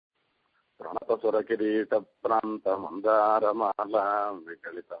प्रणतसुरकिरीटप्रान्तमन्दारमाला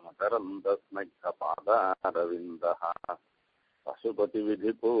विकलितमकरन्दस्नग्धपादारविन्दः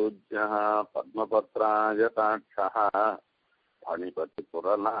पशुपतिविधिपूज्यः पद्मपत्रायताक्षः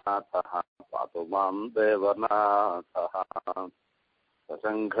फणिपतिपुरनाथः पातु मां देवनाथः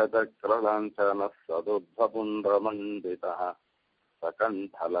सशङ्खचक्रलाञ्छनः सदुद्धपुण्ड्रमण्डितः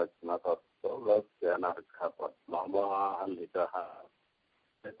सकण्ठलग्नतस्तुलस्य नर्घपद्ममालिकः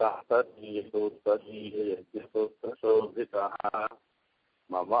यज्ञसूत्रशोभितः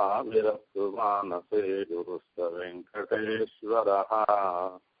ममाविरस्तु मानसे गुरुस्त वेङ्कटेश्वरः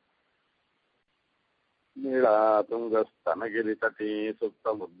नीलातुङ्गस्तनगिरितटी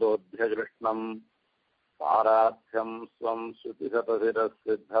सुप्तमुद्बोध्य कृष्णम् पारार्थ्यं स्वं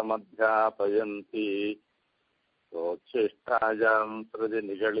श्रुतिशतशिरःसिद्धमध्यापयन्ती सोच्छिष्टायां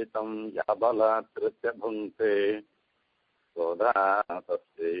प्रतिनिगलितं याबलात्कृत्य भुङ्क्ते सोदा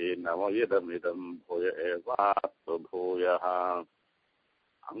तस्यै नम इदमिदं भूय एवास्तु भूयः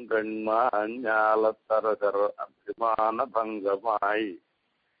அங்கண்மாஞாலத்தரகர் அபிமானபங்கமாய்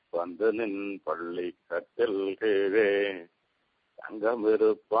வந்து நின் பள்ளி கட்டில் கீழே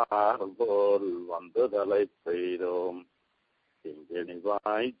தங்கமிருப்பார் போல் வந்து தலை பெய்தோம்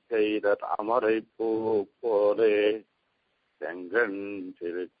திங்கிணிவாய் செய்த தாமரை பூ போலே செங்கண்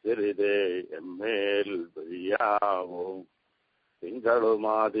சிறுசிறிதே எம்மேல் விழியாவோம்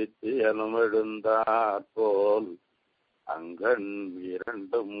திங்களுமாதித்யனும் எழுந்தாற் போல் அங்கண்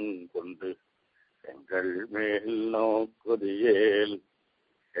இரண்டும் கொண்டு எங்கள் மேல் நோக்குதியேல்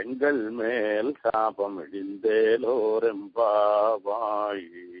எங்கள் மேல் சாபம் இழிந்தேலோரெம்பாவாய்.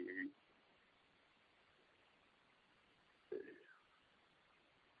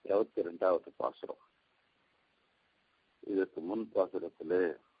 22வது பாசுரம். இதற்கு முன் பாசுரத்திலே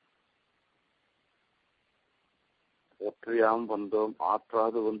போற்றியாம் வந்தோம்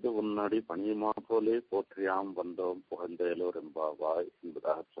ஆற்றாது வந்து உன்னடி பணியுமா போலே போற்றியாம் வந்தோம் புகழ்ந்தேலோர் எம்பாவாய்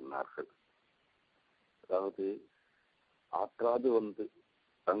என்பதாக சொன்னார்கள். அதாவது ஆற்றாது வந்து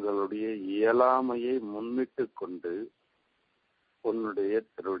தங்களுடைய இயலாமையை முன்னிட்டு கொண்டு உன்னுடைய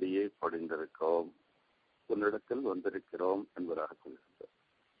திருடியை படிந்திருக்கிறோம், உன்னிடத்தில் வந்திருக்கிறோம் என்பதாக சொல்கின்றார்.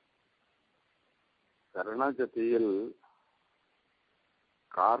 சரணாகதியில்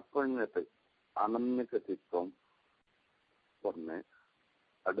கார்பண்யத்தை அனன்யகதித்துவம் ஒண்ணு.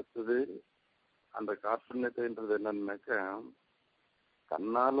 அடுத்தது அந்த கார்பண்யத்தைன்றது என்னன்னாக்க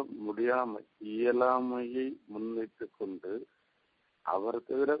தன்னால முடியாம இயலாமையை முன்னிட்டு கொண்டு அவர்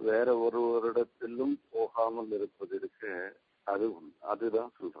தவிர வேற ஒருவரிடத்திலும் போகாமல் இருப்பது இருக்க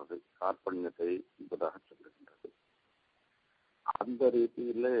அதுதான் சொல்றது கார்பண்யத்தை என்பதாக சொல்லுகின்றது. அந்த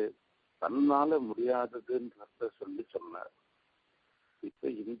ரீதியில தன்னால முடியாததுன்றத சொல்லி சொன்னார். இப்ப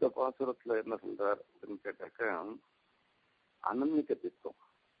இந்த பாசுரத்துல என்ன சொல்றார் அப்படின்னு கேட்டாக்க அனன்யகதித்துவம்,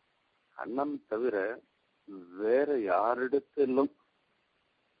 அண்ணன் தவிர வேற யாரிடத்திலும்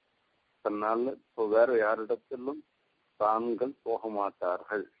தன்னால இப்போ வேற யாரிடத்திலும் தாங்கள் போக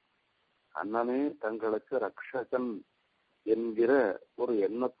மாட்டார்கள். அண்ணனே தங்களுக்கு ரக்ஷகன் என்கிற ஒரு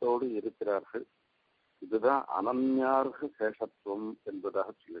எண்ணத்தோடு இருக்கிறார்கள். இதுதான் அனன்யார்க சேஷத்துவம் என்பதாக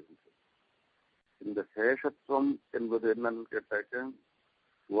சொல்லுகின்றது. இந்த சேஷத்துவம் என்பது என்னன்னு கேட்டாக்க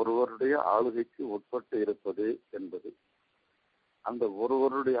ஒருவருடைய ஆளுகைக்கு உட்பட்டு இருப்பது என்பது. அந்த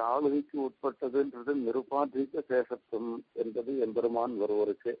ஒருவருடைய ஆளுகைக்கு உட்பட்டதுன்றது நிருபாதிக சேஷத்துவம் என்பது எம்பெருமான்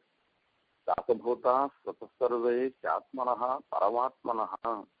ஒருவருக்கு. தாசபூதா ஸ்வதசர்வே ஆத்மனஹா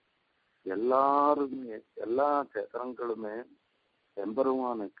பரமாத்மனஹா, எல்லாருமே எல்லா சேத்திரங்களுமே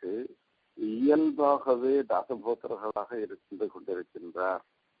எம்பெருமானுக்கு இயல்பாகவே தாசபூத்தர்களாக இருந்து கொண்டிருக்கின்றார்.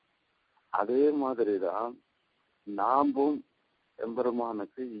 அதே மாதிரிதான் நாமும்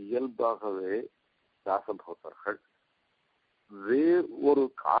எம்பெருமானுக்கு இயல்பாகவே தாசபூத்தர்கள். வேறு ஒரு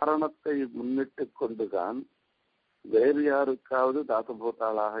காரணத்தை முன்னிட்டு கொண்டுதான் வேறு யாருக்காவது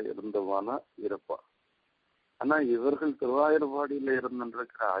தாசபூத்தாளாக இருந்தவானா இருப்பார். ஆனா இவர்கள் திருவாயூர்பாடியில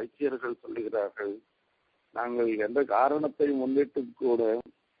இருந்திருக்கிற ஐக்கியர்கள் சொல்லுகிறார்கள், நாங்கள் எந்த காரணத்தை முன்னிட்டு கூட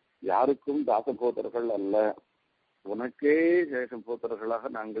யாருக்கும் தாசபூத்தர்கள் அல்ல, உனக்கே சேஷபூத்தர்களாக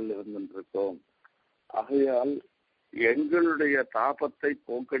நாங்கள் இருந்திருக்கோம். ஆகையால் எங்களுடைய தாபத்தை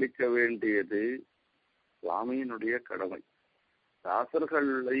போக்கடிக்க வேண்டியது சுவாமியினுடைய கடமை,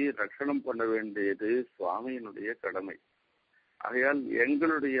 தாசர்களை ரட்சணம் பண்ண வேண்டியது சுவாமியினுடைய கடமை. ஆகையால்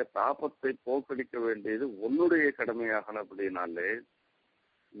எங்களுடைய தாபத்தை போக்கடிக்க வேண்டியது உன்னுடைய கடமையாகன அப்படின்னாலே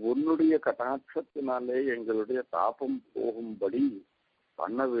உன்னுடைய கட்டாட்சத்தினாலே எங்களுடைய தாபம் போகும்படி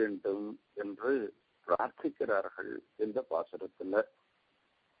பண்ண வேண்டும் என்று பிரார்த்திக்கிறார்கள். இந்த பாசுரத்துல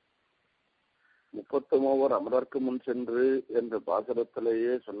 30 அமரருக்கு முன் சென்று என்ற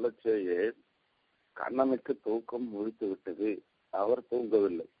பாசுரத்திலேயே சொல்லச்சேயே கண்ணனுக்கு தூக்கம் முழித்து விட்டது, அவர்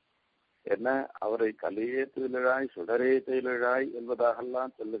தூங்கவில்லை. என்ன அவரை கலியே துயிலழாய் சுடரே துயிலழாய்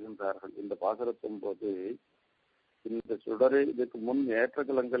என்பதாகலாம் சொல்லுகின்றார்கள். இந்த பாசுரத்தின் போது இந்த சுடரே, இதுக்கு முன்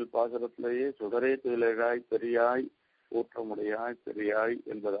ஏற்றகலங்கள் பாசுரத்திலேயே சுடரே துயிலழாய் பெரியாய் ஊற்றமுடையாய் பெரியாய்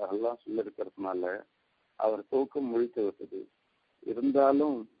என்பதாகலாம் சொல்லிருக்கிறதுனால அவர் தூக்கம் முழித்து விட்டது.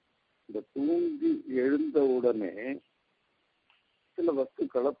 இருந்தாலும் இந்த தூங்கி எழுந்த உடனே சில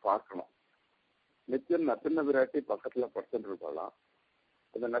வஸ்துக்களை பார்க்கணும். நித்தியம் நப்பின்ன விராட்டி பக்கத்துல படுத்துட்டு இருக்கலாம்.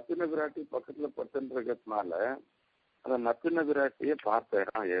 அந்த நப்பின்ன விராட்டி பக்கத்துல படுத்துட்டு இருக்கிறதுனால அந்த நப்பின்ன விராட்டியை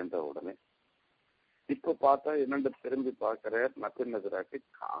பார்த்தேன் எழுந்த உடனே. இப்ப பார்த்தா என்னண்டு திரும்பி பார்க்கிற நப்பின்ன விராட்டி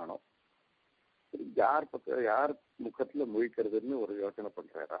காணும். யார் முகத்துல முழிக்கிறதுன்னு ஒரு யோசனை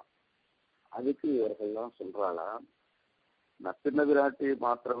பண்றாரா. அதுக்கு இவர்கள்லாம் சொல்றாளா, நப்பின்ன விராட்டி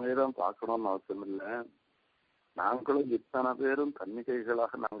மாத்திரமே தான் பார்க்கணும்னு அவசியம் இல்லை, நாங்களும் இத்தனை பேரும்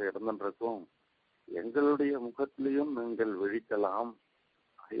கன்னிகைகளாக நாங்கள் இருந்துருக்கோம், எங்களுடைய முகத்திலையும் நீங்கள் விழிக்கலாம்,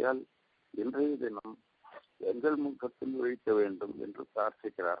 ஆகையால் இன்றைய தினம் எங்கள் முகத்தில் விழிக்க வேண்டும் என்று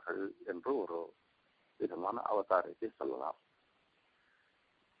பிரார்த்திக்கிறார்கள் என்று ஒரு விதமான அவதாரத்தை சொல்லலாம்.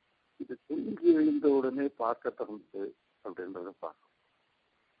 இது தூங்கி எழுந்த உடனே பார்க்க தகுந்தது அப்படின்றத பார்க்கணும்.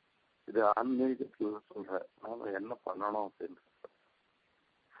 இது ஆன்மீகத்தில் சொல்ற நாம என்ன பண்ணணும் அப்படின்னு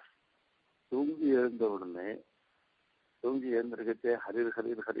தூங்கி எழுந்த உடனே தூங்கி எழுந்திருக்கே ஹரிர்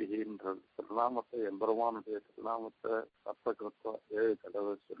ஹரிர் ஹரிகின்ற திருநாமத்தை எம்பெருமானுடைய திருநாமத்தை சப்தகிருத்தம் 7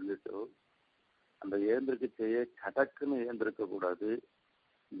 தடவை சொல்லிட்டு அந்த ஏந்திரிக்கையே கடக்குன்னு ஏந்திருக்க கூடாது.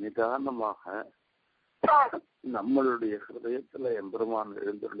 நிதானமாக நம்மளுடைய ஹிருதயத்துல எம்பெருமான்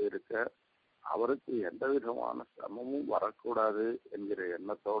எழுந்துள்ளி இருக்க அவருக்கு எந்த விதமான சிரமமும் வரக்கூடாது என்கிற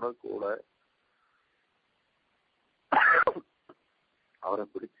எண்ணத்தோட கூட அவரை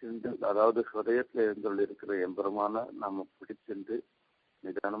பிடிச்சிருந்து, அதாவது ஹிருதயத்துல எழுந்துள்ளி இருக்கிற எம்பெருமான நாம பிடிச்சிருந்து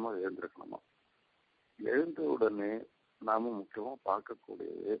நிதானமா எழுந்திருக்கணுமா. எழுந்த உடனே நாம முக்கியமா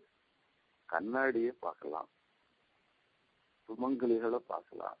பார்க்கக்கூடியது கண்ணாடியை பார்க்கலாம், சுமங்கலிகளை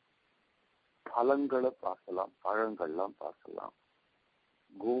பார்க்கலாம், பழங்களை பார்க்கலாம், பழங்கள்லாம் பார்க்கலாம்,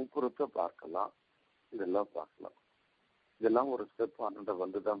 கோபுரத்தை பார்க்கலாம், இதெல்லாம் பார்க்கலாம். இதெல்லாம் ஒரு ஸ்டெப் ஆனண்ட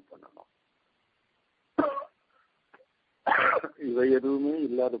வந்துதான் பண்ணணும். இவை எதுவுமே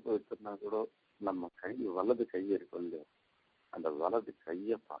இல்லாத போயிட்டுனா கூட நம்ம கை வலது கை இருக்கும் இல்லையா, அந்த வலது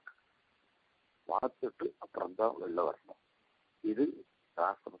கையை பார்த்துட்டு அப்புறம்தான் வெளில வரணும். இது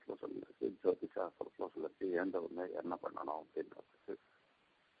சாஸ்திரத்துல சொல்லிருக்கு, ஜோதி சாஸ்திரத்துல சொல்லிருக்கு ஏந்த உடனே என்ன பண்ணணும் அப்படின்றதுக்கு.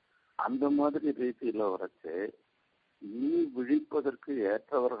 அந்த மாதிரி ரீதியில வரைச்சு நீ விழிப்பதற்கு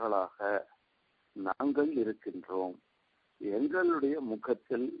ஏற்றவர்களாக நாங்கள் இருக்கின்றோம், எங்களுடைய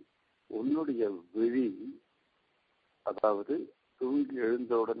முகத்தில் உன்னுடைய விழி, அதாவது தூங்கி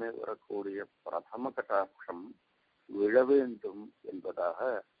எழுந்தவுடனே வரக்கூடிய பிரதம கட்டாட்சம் விழ வேண்டும் என்பதாக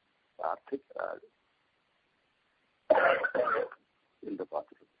பிரார்த்திக்கிறாள் இந்த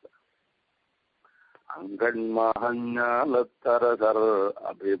பாத்திரத்தில். அங்கன் மகஞாலத்தரகர்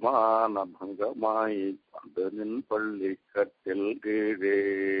அபிமான பங்கமாய் பந்தனின் பள்ளி கட்டில் கீழே.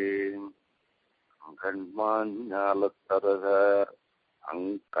 அங்கன் மகஞாலத்தரகர்,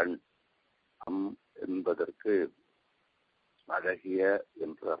 அங்கண் அம் என்பதற்கு அழகிய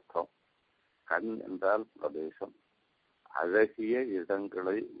என்று அர்த்தம். கண் என்றால் பிரதேசம், அழகிய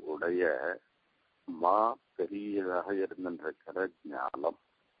இடங்களை உடைய மா பெரியதாக இருந்திருக்கிற ஞாலம்,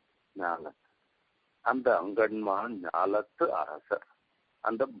 ஞாலம். அந்த அங்கன்மா ஞாலத்து அரசர்,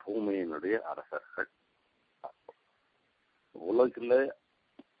 அந்த பூமியினுடைய அரசர்கள்.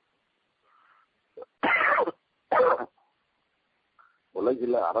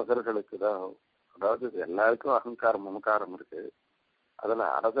 உலகில அரசர்களுக்கு தான், அதாவது எல்லாருக்கும் அகங்காரம் மமக்காரம் இருக்கு. அதுல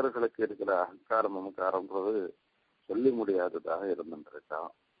அரசர்களுக்கு இருக்கிற அகங்காரம் மமக்காரம்ன்றது சொல்லி முடியாததாக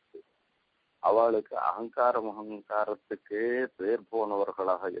இருந்துருக்கான். அவளுக்கு அகங்காரத்துக்கே பேர்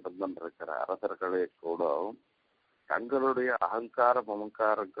போனவர்களாக இருந்திருக்கிற அரசர்களே கூட தங்களுடைய அகங்கார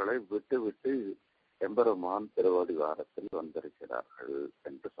மமக்காரங்களை விட்டு விட்டு எம்பெருமான் திருவடிவாரத்தில் வந்திருக்கிறார்கள்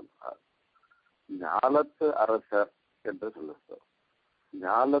என்று சொன்னார். ஞாலத்து அரசர் என்று சொல்லுகிறார்.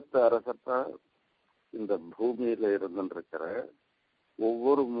 ஞாலத்து அரசர் இந்த பூமியில இருந்திருக்கிற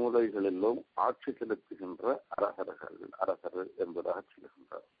ஒவ்வொரு மூலைகளிலும் ஆட்சி செலுத்துகின்ற அரசர்கள், அரசர் என்பதாக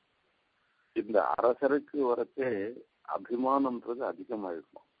சொல்லுகின்றார். இந்த அரசருக்கு வரச்சே அபிமானம்ன்றது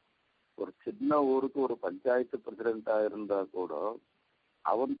அதிகமாயிருக்கும். ஒரு சின்ன ஊருக்கு ஒரு பஞ்சாயத்து பிரசிடென்டா இருந்தா கூட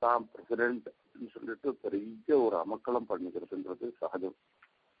அவன் தான் பிரசிடென்ட் சொல்லிட்டு பெரிய ஒரு அமக்களம் பண்ணிக்கிறதுன்றது சகஜம்.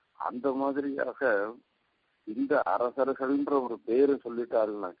 அந்த மாதிரியாக இந்த அரசர்கள்ன்ற ஒரு பேரு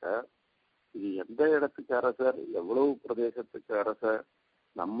சொல்லிட்டாருனாக்க இது எந்த இடத்துக்கு அரசர், எவ்வளவு பிரதேசத்துக்கு அரசர்,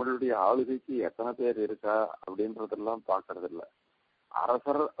 நம்மளுடைய ஆளுகைக்கு எத்தனை பேர் இருக்கா அப்படின்றதெல்லாம் பார்க்கறது இல்லை.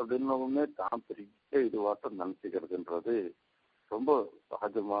 அரசர் அப்படின்னவுமே தான் பெரிய இதுவாட்டம் நினைச்சுக்கிறதுன்றது ரொம்ப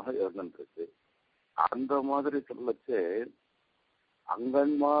சகஜமாக இருந்துருக்கு. அந்த மாதிரி சொல்லச்சு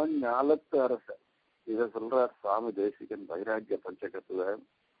அங்கன்மான் ஞாலத்து அரசர் இத சொல்றார் சுவாமி தேசிகன் வைராக்கிய பஞ்சகத்துல.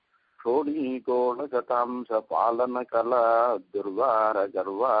 சோடி கோண சதாம்ச பாலன கலா துர்வார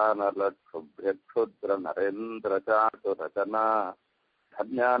கர்வானலுத்ர நரேந்திர சாட்டு ரச்சனா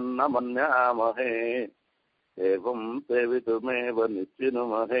தன்யான்ன மன்யாமஹே ஏவம் சேவிதுமேவ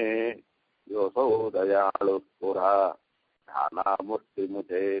நிச்சினுமஹே யோசோ தயாளு புரா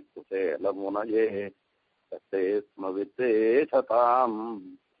ஞானாமுஷ்டிமுதே குசேலமுனயே தத்தே ஸ்ம வித்தேஷதாம்.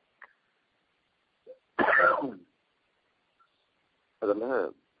 அதுல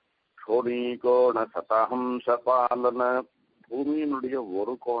சோனீகோண சதஹம்ச பாலன பூமியினுடைய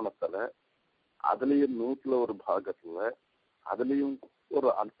ஒரு கோணத்துல அதுலயும் 100 பாகத்துல அதுலயும் ஒரு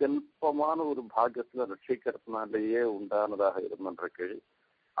அல்பமான ஒரு பாகத்துல ரட்சிக்கிறதுனாலேயே உண்டானதாக இருந்திருக்கு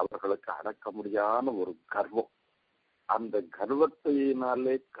அவர்களுக்கு அடக்க முடியாத ஒரு கர்வம். அந்த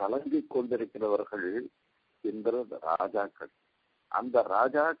கர்வத்தினாலே கலங்கி கொண்டிருக்கிறவர்கள் இந்த ராஜாக்கள். அந்த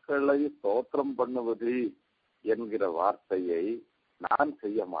ராஜாக்களை ஸ்தோத்திரம் பண்ணுவது என்கிற வார்த்தையை நான்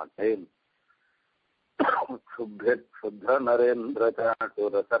செய்ய மாட்டேன். சுத்த நரேந்திர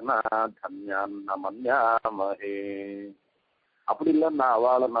சாட்டுரசனா தன்யான்ன மன்யாமஹே. அப்படி இல்ல நான்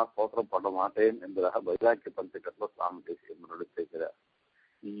அவளை நான் ஸ்தோத்திரம் பண்ண மாட்டேன் என்பதாக வைராக்கிய பஞ்சகத்துல சுவாமி தேசிகனோடு செய்கிறார்.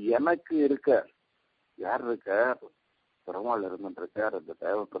 எனக்கு இருக்க யார் இருக்கார்? பெருமாள் இருந்துருக்கார். அந்த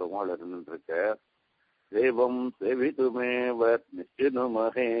தேவ பெருமாள் இருந்துருக்கார். தேவம் சேவிதுமேவ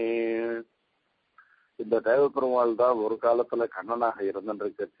நிச்சினுமஹே. இந்த தேவ பெருமாள் தான் ஒரு காலத்துல கண்ணனாக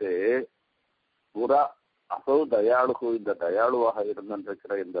இருந்துருக்கச்சு புறா அசௌ தயாளுகு இந்த தயாளுவாக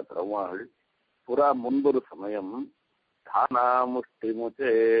இருந்திருக்கிற இந்த பெருமாள் புறா முன்பொரு சமயம் தானா முஷ்டி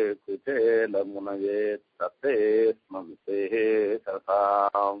முச்சே குச்சேல முனையே தத்தே ஸ்மவித்தே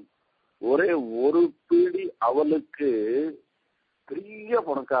சதாம். ஒரே ஒரு பீடி அவளுக்கு பெரிய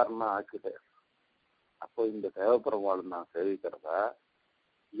பணக்காரனா ஆக்குது. அப்போ இந்த தேவப்பெருமாள் நான் சேவிக்கிறதா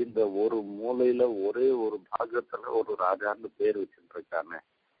இந்த ஒரு மூலையில ஒரே ஒரு பாகத்துல ஒரு ராஜான்னு பேர் வச்சுட்டு இருக்கானே,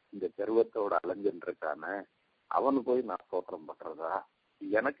 இந்த கர்வத்தோட அலைஞ்சுட்டு இருக்கானே, அவனு போய் நான் ஸ்தோத்திரம் பண்றதா?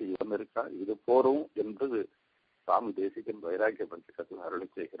 எனக்கு இவன் இருக்கா, இது போரும் என்று சுவாமி தேசிகன் வைராக்கிய பஞ்சகத்தில் அருளி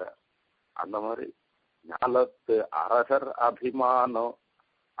செய்கிறார். அந்த மாதிரி ஞாலத்து அரசர் அபிமானம்,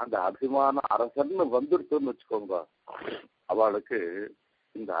 அந்த அபிமான அரசர்னு வந்துடுத்துன்னு வச்சுக்கோங்க, அவளுக்கு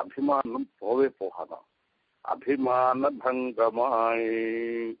இந்த அபிமானம் போவே போகாதான். அபிமான பங்கமாய்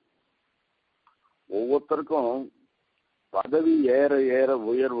ஒவ்வொருத்தருக்கும் பதவி ஏற ஏற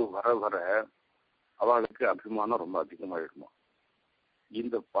உயர்வு வர வர அவளுக்கு அபிமானம் ரொம்ப அதிகமாயிடுமா.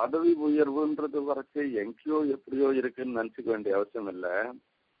 இந்த பதவி உயர்வுன்றது வரைக்கும் எங்கேயோ எப்படியோ இருக்குன்னு நினைச்சுக்க வேண்டிய அவசியம் இல்லை.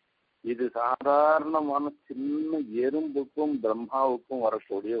 இது சாதாரணமான சின்ன எறும்புக்கும் பிரம்மாவுக்கும்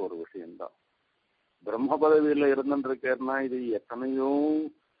வரக்கூடிய ஒரு விஷயம்தான். பிரம்ம பதவியில இருந்துருக்கேன்னா இது எத்தனையோ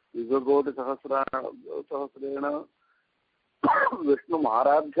யுககோடி சகசிரேன விஷ்ணு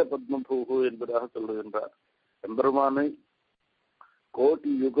ஆராத்திய பத்மபூகு என்பதாக சொல்லுகின்றார். எம்பெருமானை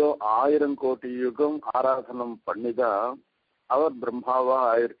கோடி யுகம் 1000 கோடி யுகம் ஆராதனம் பண்ணிதான் அவர் பிரம்மாவா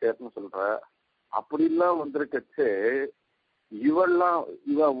ஆயிருக்காருன்னு சொல்ற. அப்படிலாம் வந்திருக்கச்சே இவ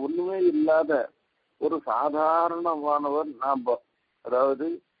ஒண்ணுமே இல்லாத ஒரு சாதாரணமானவர் நாம், அதாவது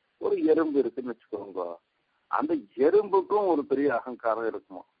ஒரு எறும்பு இருக்குன்னு வச்சுக்கோங்க, அந்த எறும்புக்கும் ஒரு பெரிய அகங்காரம்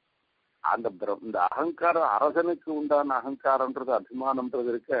இருக்குமா. இந்த அகங்காரம் அரசனுக்கு உண்டான அகங்காரம்ன்றது அபிமானம்ன்றது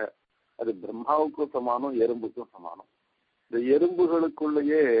இருக்க, அது பிரம்மாவுக்கும் சமானம் எறும்புக்கும் சமானம். இந்த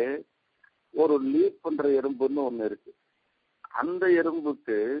எறும்புகளுக்குள்ளேயே ஒரு லீட் பண்ற எறும்புன்னு ஒண்ணு இருக்கு. அந்த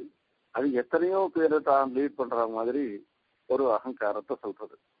எறும்புக்கு அது எத்தனையோ பேரை தான் லீட் பண்ற மாதிரி ஒரு அகங்காரத்தை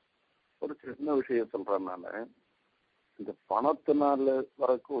சொல்றது. ஒரு சின்ன விஷயம் சொல்றேன் நானு, இந்த பணத்தினால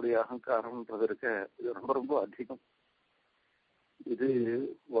வரக்கூடிய அகங்காரம்ன்றது இருக்க, இது ரொம்ப ரொம்ப அதிகம். இது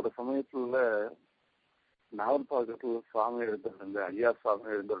ஒரு சமயத்துல நாவல்பாக்கத்துல சுவாமி எழுந்துருந்த ஐயா சுவாமி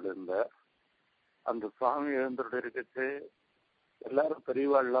எழுந்துருந்த அந்த சுவாமி எழுந்துட்டு இருக்கச்சு எல்லாரும்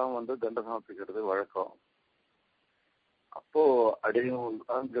பெரியவாள்லாம் வந்து தண்ட சமர்ப்பிக்கிறது வழக்கம். அப்போ அடியும்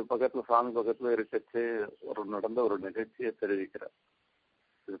அங்க பக்கத்துல சுவாமி பக்கத்துல இருக்கச்சு நடந்த ஒரு நிகழ்ச்சியை தெரிவிக்கிறார்.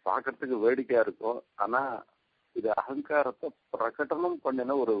 இது பார்க்கறதுக்கு வேடிக்கையா இருக்கும், ஆனா இது அகங்காரத்தை பிரகடனம்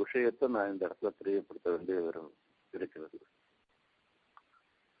பண்ணின ஒரு விஷயத்தை நான் இந்த இடத்துல தெரியப்படுத்த வேண்டிய இருக்கிறது.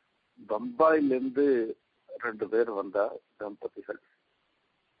 பம்பாயிலிருந்து 2 பேர் வந்தா தம்பதிகள்.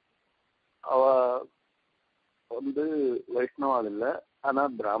 அவ வந்து வைஷ்ணவால் இல்லை, ஆனா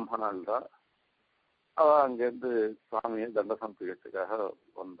பிராமணால் தான். அவ அங்கேருந்து சுவாமியை தண்ட சமர்ப்பிக்கிறதுக்காக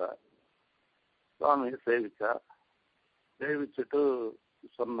வந்தா. சுவாமியை சேவிச்சா. சேவிச்சுட்டு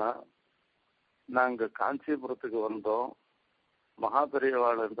சொன்னா, நாங்க காஞ்சிபுரத்துக்கு வந்தோம்,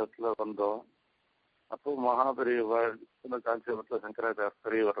 மகாபெரியவாள் இடத்துல வந்தோம், அப்போ மகாபெரியவர் காஞ்சிபுரத்தில் சங்கராச்சாரிய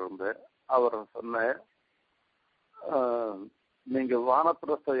பெரியவர் இருந்து அவர் சொன்ன, நீங்க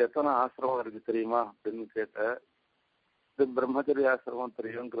வானப்பிரஸ்த எத்தனை ஆசிரமம் இருக்கு தெரியுமா அப்படின்னு கேட்ட. இது பிரம்மச்சரிய ஆசிரமம்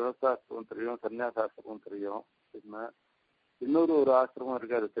தெரியும், கிரகஸ்தாசிரமம் தெரியும், சன்னியாசாசிரமம் தெரியும் அப்படின்னா. இன்னொரு ஆசிரமம்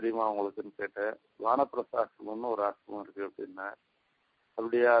இருக்கு, அது தெரியுமா உங்களுக்குன்னு கேட்டேன். வானப்பிரஸ்தாசிரமம்னு ஒரு ஆசிரமம் இருக்கு அப்படின்னா.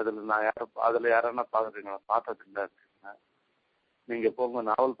 அப்படியா, அதுல யாரன்னா பாக்குறீங்களா? பார்த்ததில்லை அப்படின்னா. நீங்க போங்க,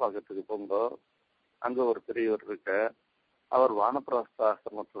 நாவல்பாக்கத்துக்கு போங்க, அங்க ஒரு பெரியவர் இருக்க, அவர்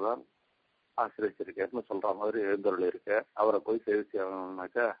வானப்பிரஸ்தாசிரமத்தை தான் ஆசிரியச்சிருக்கேன்னு சொல்ற மாதிரி எழுந்தருள் இருக்க, அவரை போய்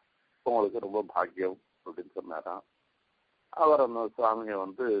சேவிச்சாங்கன்னாக்கா உங்களுக்கு ரொம்ப பாக்கியம் அப்படின்னு சொன்னாராம். அவர் அந்த சுவாமியை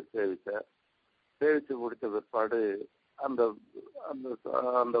சேவிச்சு முடித்த பிற்பாடு அந்த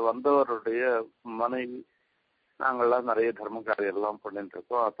அந்த வந்தவருடைய மனைவி, நாங்கள்லாம் நிறைய தர்ம காரியம் எல்லாம் பண்ணிட்டு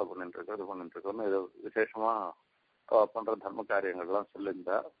இருக்கோம், அத்தை பண்ணிட்டு இருக்கோம், இது பண்ணிட்டு இருக்கோம்னு ஏதோ விசேஷமா பண்ற தர்ம காரியங்கள்லாம்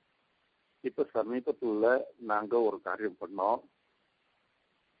சொல்லியிருந்தா. இப்ப சமீபத்துல நாங்க ஒரு காரியம் பண்ணோம்.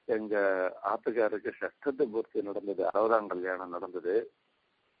 எங்க ஆத்துக்காருக்கு சஷ்டத்து பூர்த்தி நடந்தது, 60ஆம் கல்யாணம் நடந்தது.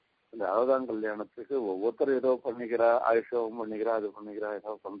 இந்த 60ஆம் கல்யாணத்துக்கு ஒவ்வொருத்தரும் ஏதோ பண்ணிக்கிறா, ஆயுஷம் பண்ணிக்கிறா, அது பண்ணிக்கிறா,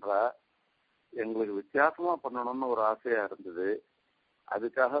 ஏதோ பண்றா. எங்களுக்கு வித்தியாசமா பண்ணணும்னு ஒரு ஆசையா இருந்தது.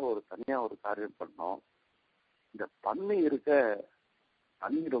 அதுக்காக தனியா ஒரு காரியம் பண்ணோம். இந்த பன்னி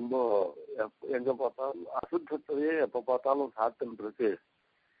பன்னி ரொம்ப எங்க பார்த்தாலும் அசுத்தத்தையே எப்ப பார்த்தாலும் சாப்பிட்டு இருக்கு.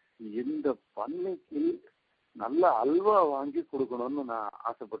 இந்த பன்னிக்கு நல்ல அல்வா வாங்கி கொடுக்கணும்னு நான்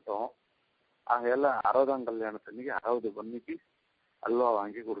ஆசைப்பட்டோம். ஆகையால 60ஆம் கல்யாணத்தன்னைக்கு 60 பன்னிக்கு அல்வா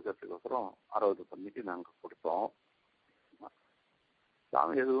வாங்கி கொடுக்கறதுக்கோசரம் 60 பன்னிக்கு நாங்க கொடுத்தோம்.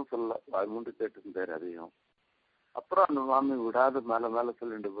 சாமி எதுவும் சொல்ல, வாய்மூண்டு கேட்டுருந்தாரு அதையும். அப்புறம் அந்த மாமி விடாத மேல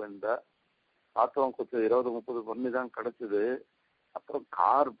சொல்லிட்டு போயிருந்தா. பார்த்தோம், கொஞ்சம் 20-30 பன்னி தான் கிடைச்சது. அப்புறம்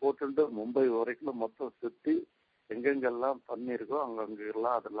கார் போட்டுட்டு மும்பை வரைக்கும் மொத்தம் சுற்றி எங்கெங்கெல்லாம் பன்னி இருக்கோ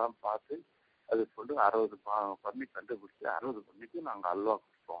அங்கெல்லாம் அதெல்லாம் பார்த்து அது சொல்லி 60 பன்னி கண்டுபிடிச்சி 60 பன்னிக்கு நாங்கள் அல்வா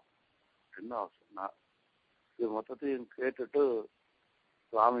கொடுத்தோம் அப்படின்னு அவர் சொன்னார். இது மொத்தத்தையும் கேட்டுட்டு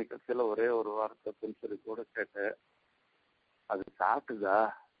சுவாமி கட்சியில் ஒரே ஒரு வார்த்தை பென்சரி கூட கேட்டேன், அது சாப்பிட்டுதா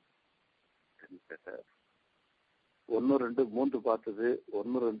அப்படின்னு கேட்டார். 1, 2, 3 பார்த்தது,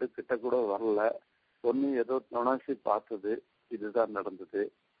 1, 2 கிட்ட கூட வரல, 1 ஏதோ நுணசி பார்த்தது. இதுதான் நடந்தது.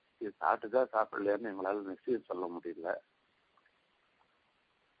 இது சாப்பிட்டுதா சாப்பிடலையான்னு எங்களால் நிச்சயம் சொல்ல முடியல.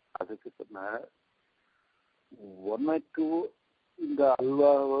 அதுக்கு சொன்ன, உனக்கு இந்த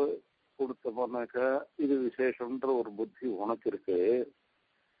அல்வாவை கொடுத்தோம்னாக்க இது விசேஷம்ன்ற ஒரு புத்தி உனக்கு இருக்கு.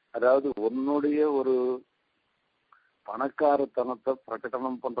 அதாவது உன்னுடைய ஒரு பணக்காரத்தனத்தை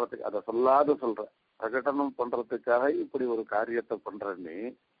பிரகடனம் பண்றதுக்கு, அதை சொல்லாத சொல்ற, பிரகடனம் பண்றதுக்காக இப்படி ஒரு காரியத்தை பண்ற நீ.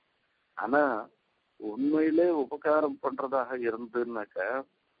 ஆனா உண்மையிலே உபகாரம் பண்றதாக இருந்துன்னாக்க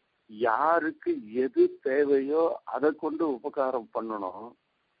யாருக்கு எது தேவையோ அதை கொண்டு உபகாரம் பண்ணணும்.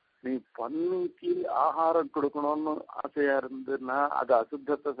 நீ பன்னிக்கு ஆகாரம் கொடுக்கணும்னு ஆசையா இருந்துன்னா, அது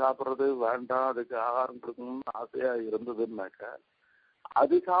அசுத்தத்தை சாப்பிட்றது வேண்டாம், அதுக்கு ஆகாரம் கொடுக்கணும்னு ஆசையா இருந்ததுன்னாக்க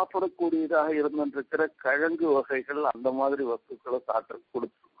அது சாப்பிடக்கூடியதாக இருந்துருக்கிற கிழங்கு வகைகள் அந்த மாதிரி வஸ்துக்களை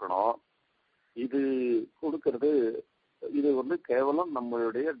கொடுத்துக்கணும். இது கொடுக்கறது இது கேவலம்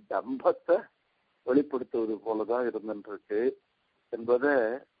நம்மளுடைய டம்பத்தை வெளிப்படுத்துவது போலதான் இருந்துருக்கு என்பதை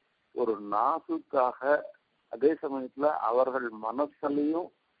ஒரு நாசுக்காக, அதே சமயத்துல அவர்கள் மனசலையும்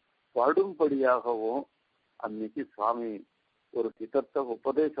படும்படியாகவும் அன்னைக்கு சுவாமி ஒரு கிட்டத்தை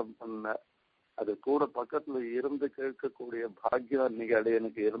உபதேசம் பண்ண. அது கூட பக்கத்துல இருந்து கேட்கக்கூடிய பாக்கியம் அன்னைக்கு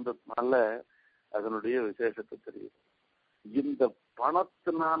அடையனுக்கு இருந்ததுனால அதனுடைய விசேஷத்தை தெரியும். இந்த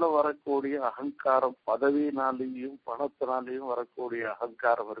பணத்தினால வரக்கூடிய அகங்காரம், பதவியினாலேயும் பணத்தினாலேயும் வரக்கூடிய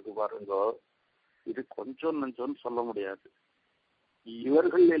அகங்காரம் இருக்கு பாருங்க, இது கொஞ்சம் நஞ்சம்னு சொல்ல முடியாது.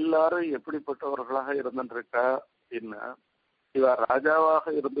 இவர்கள் எல்லாரும் எப்படிப்பட்டவர்களாக இருந்துருக்கா அப்படின்னா, இவ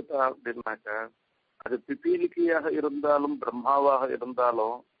ராஜாவாக இருந்துட்டா அப்படின்னாக்க அது பிபீலிக்கையாக இருந்தாலும் பிரம்மாவாக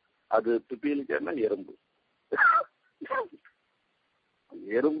இருந்தாலும், அது பிபீலிக்கைன்னா எறும்பு,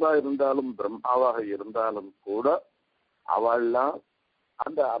 எறும்பா இருந்தாலும் பிரம்மாவாக இருந்தாலும் கூட அவள்லாம்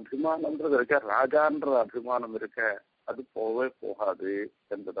அந்த அபிமானம்ன்றது இருக்க, ராஜான்ற அபிமானம் இருக்க, அது போகவே போகாது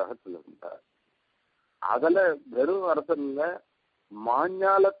என்பதாக சொல்லுகின்றார். அதுல வெறும் அரசன் இல்ல,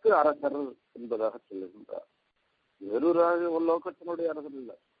 மாஞாலத்து அரசர் என்பதாக சொல்லுகின்றார். வெறும் லோகத்தினுடைய அரசன்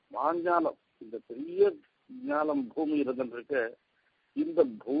இல்ல, மாஞாலம், இந்த பெரிய ஞானம் பூமி இருந்திருக்க, இந்த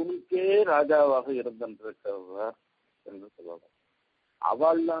பூமிக்கே ராஜாவாக இருந்திருக்கவர் என்று சொல்லுவாங்க.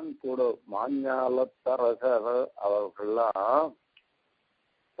 அவள்லாம் கூட மாஞாலத்தரசர் அவர்கள்லாம்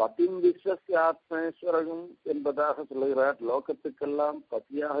பதிம் விஸ்வஸ்யாத்மேஸ்வரகம் என்பதாக சொல்லுகிறார். லோகத்துக்கெல்லாம்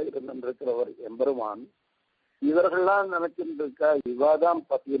பத்தியாக இருந்திருக்கிறவர் எம்பெருமான். இவர்கள்லாம் நினைச்சிருக்கா, இவாதான்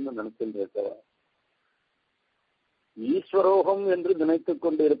பத்தின்னு நினைச்சிருக்கிறவர். ஈஸ்வரோகம் என்று நினைத்துக்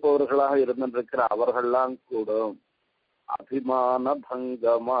கொண்டு இருப்பவர்களாக இருந்திருக்கிற அவர்கள்லாம் கூட அபிமான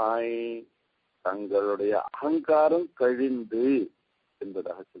பங்கமாய் தங்களுடைய அகங்காரம் கழிந்து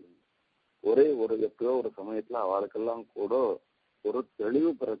என்பதாக சொல்லுங்க. ஒரே ஒரு எப்பயோ ஒரு சமயத்துல அவளுக்கெல்லாம் கூட ஒரு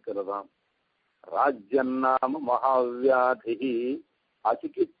தெளிவு பிறக்கிறதாம். ராஜ்யநாம மகாவியாதி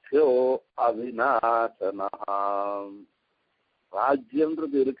அசிகித்யோ அவிநாசனம்.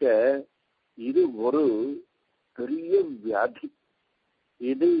 ராஜ்யம்ன்றது இருக்க, இது ஒரு பெரிய வியாதி.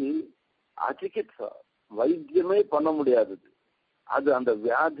 இது அசிகித்சா, வைத்தியமே பண்ண முடியாதது. அது அந்த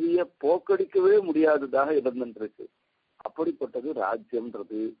வியாதியை போக்கடிக்கவே முடியாததாக இருந்துருக்கு. அப்படிப்பட்டது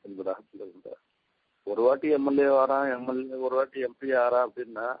ராஜ்யம்ன்றது என்பதாக சொல்லுகின்றார். ஒரு வாட்டி எம்எல்ஏ ஆறான், ஒரு வாட்டி எம்பி ஆறான்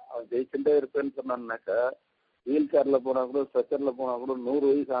அப்படின்னா அவன் ஜெயிச்சுட்டே இருப்பேன்னு சொன்னான்னாக்கா, வீல் சேர்ல போனா கூட ஸ்ட்ரெச்சர்ல போனா கூட 100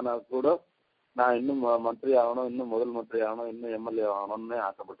 வயசு ஆனா கூட நான் இன்னும் மந்திரி ஆகணும், இன்னும் முதல் மந்திரி ஆகணும், இன்னும் எம்எல்ஏ ஆகணும்னு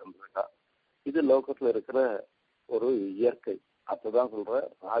ஆசைப்பட்டு இருக்கா. இது லோகத்துல இருக்கிற ஒரு இயற்கை. அப்பதான் சொல்ற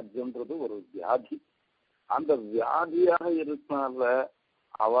ராஜ்யம்ன்றது ஒரு வியாதி. அந்த வியாதியாக இருக்கனால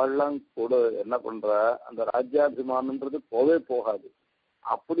அவள்லாம் கூட என்ன பண்ற, அந்த ராஜ்யாபிமானன்றது போவே போகாது.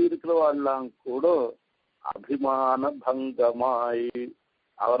 அப்படி இருக்கிறவாள்லாம் கூட அபிமான பங்கமாய்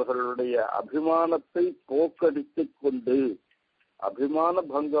அவர்களுடைய அபிமானத்தை போக்கடித்து கொண்டு, அபிமான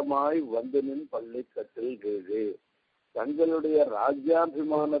பங்கமாய் வந்து நின் பள்ளிக்கட்டில் வீழே, தங்களுடைய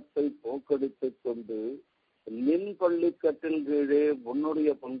ராஜ்யாபிமானத்தை போக்கடித்து கொண்டு நின் பள்ளிக்கட்டில் கீழே உன்னுடைய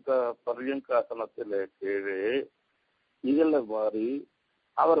பரியங்காசனத்திலே கீழே இகழ மாறி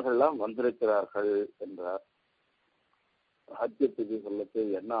அவர்கள்லாம் வந்திருக்கிறார்கள் என்றார். ராஜ்யத்துக்கு சொல்லத்து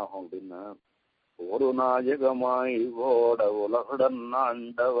என்ன ஆகும் அப்படின்னா, ஒரு நாயகமாய் ஓட உலகுடன்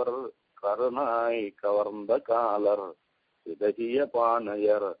ஆண்டவர் கருணாய் கவர்ந்த காலர் இதகிய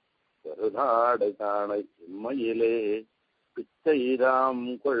பானையர் பெருநாடு காண இம்மையிலே பிச்சைராம்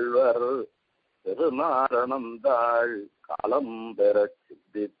கொள்வர் பெருநாரணந்தாள் காலம் பெற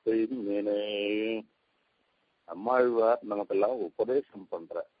சித்தித்து மீனே. நம்மாழ்வார் நமக்கெல்லாம் உபதேசம்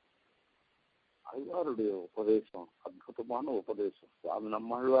பண்ற. ஆழ்வாருடைய உபதேசம் அற்புதமான உபதேசம். சுவாமி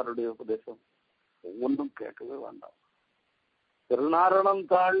நம்மாழ்வாருடைய உபதேசம் ஒவ்வொன்றும் கேட்கவே வேண்டாம். திருநாரணம்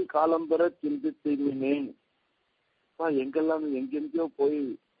தாள் காலம் பெற சிந்தித்து மீனேன். எங்கெல்லாம் எங்கெங்கயோ போய்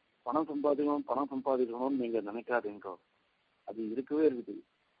பணம் சம்பாதிக்கணும்னு நீங்க நினைக்காதீங்க. அது இருக்கவே இருக்குது.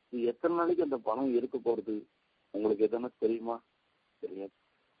 இது எத்தனை நாளைக்கு அந்த பணம் இருக்க போறது உங்களுக்கு எதனா தெரியுமா? தெரியாது.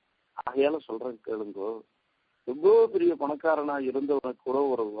 ஆகையால சொல்றேன் கேளுங்கோ. எவ்வளோ பெரிய பணக்காரனா இருந்தவனுக்கு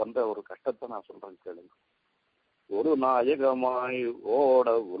கூட வந்த ஒரு கஷ்டத்தை நான் சொல்றேன் கேளுங்க. ஒரு நாயகமாய் ஓட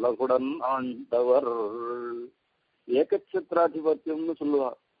உலகுடன் ஆண்டவர், ஏகச்சத்திராதிபத்தியம்னு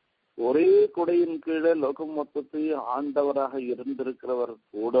சொல்லுவா. ஒரே குடையின் கீழே லோகம் மொத்தத்தையும் ஆண்டவராக இருந்திருக்கிறவர்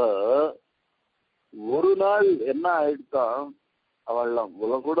கூட ஒரு நாள் என்ன ஆயிடுச்சா, அவள்லாம்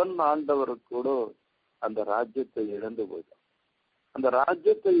உலகுடன் ஆண்டவர் கூட அந்த ராஜ்யத்தை இழந்து போயிட்டான். அந்த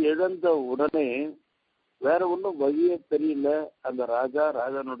ராஜ்யத்தை இழந்த உடனே வேற ஒன்றும் வழியே தெரியல. அந்த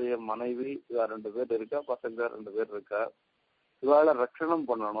ராஜானுடைய மனைவி இவா 2 பேர் இருக்கா, பசங்க 2 பேர் இருக்கா. இவாளை ரட்சணம்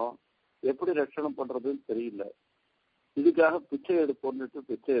பண்ணணும். எப்படி ரட்சணம் பண்றதுன்னு தெரியல. இதுக்காக பிச்சை எடுப்போன்னுட்டு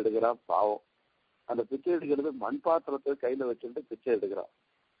பிச்சை எடுக்கிறான். பாவம். அந்த பிச்சை எடுக்கிறது மண் பாத்திரத்தை கையில வச்சுட்டு பிச்சை எடுக்கிறான்.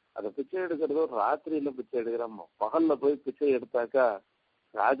 அந்த பிச்சை எடுக்கிறதோ ராத்திரியில பிச்சை எடுக்கிறான். பகல்ல போய் பிச்சை எடுத்தாக்கா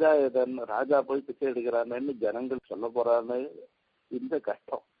ராஜா போய் பிச்சை எடுக்கிறான்னு ஜனங்கள் சொல்ல போறான்னு இந்த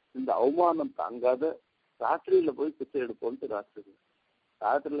கஷ்டம், இந்த அவமானம் தாங்காத ராத்திரியில போய் பிச்சை எடுப்போம்ட்டு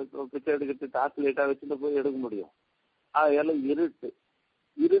ராத்திரியில பிச்சை எடுக்கிறது டார்ச் லைட்டா வச்சுட்டு போய் எடுக்க முடியும். அதெல்லாம்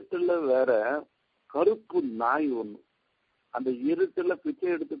இருட்டுல வேற கருப்பு நாய் ஒண்ணு அந்த இருட்டுல பிச்சை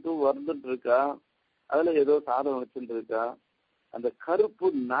எடுத்துட்டு வந்துட்டு இருக்கா. அதுல ஏதோ சாதம் வச்சுட்டு இருக்கா. அந்த கருப்பு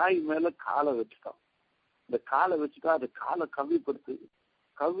நாய் மேல காலை வச்சுட்டான். இந்த காலை வச்சுட்டா அது காலை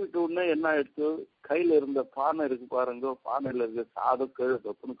கவிட்டு உடனே என்ன ஆயிடுச்சு, கையில இருந்த பானை இருக்கு பாருங்க, பானையில இருக்க சாதம் கீழே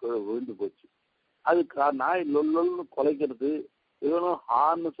தொப்புன்னு கீழே விழுந்து போச்சு. அது நாய் லொல்லொல்னு குலைக்கிறது. இவனும்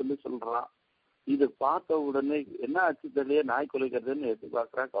ஹான்னு சொல்றான். இது பார்த்த உடனே என்ன ஆச்சு தெரியல, நாய் குலைக்கிறதுன்னு எடுத்து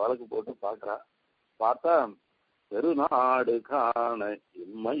பாக்குறான். கவலைக்கு போட்டு பாக்குறான். பார்த்தா பெருநாடு காண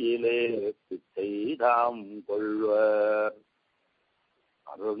இம்மையிலே பிச்சைதாம் கொள்வர்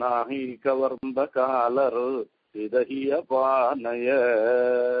அருணாகி கவர்ந்த காலர் இதகிய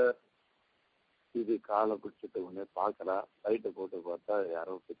பானையர். இது காலை பிடிச்சிட்டு உடனே பாக்குறா. லைட்டை போட்டு பார்த்தா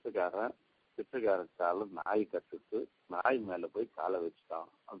யாரோ பிச்சைக்காரன் காலை நாய் கட்டுட்டு நாய் மேல போய் காலை வச்சுட்டான்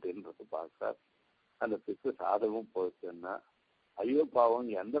அப்படின்றது பார்க்க அந்த பிச்சை சாதமும் போச்சுன்னா, ஐயோ பாவம்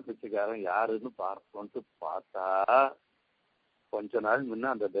எந்த பிச்சைக்காரன் யாருன்னு பார்ப்போன்ட்டு பார்த்தா கொஞ்ச நாள்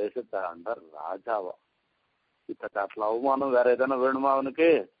முன்ன அந்த தேசத்தை ஆண்ட ராஜாவா. இப்ப காட்டுல அவமானம் வேற எதனா வேணுமா அவனுக்கு?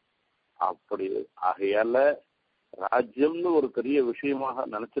 அப்படி ஆகையால ராஜ்யம்னு ஒரு பெரிய விஷயமாக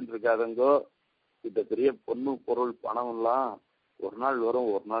நினைச்சிட்டு இருக்காதங்கோ. இந்த பெரிய பொண்ணு பொருள் பணம் எல்லாம் ஒரு நாள் வரும்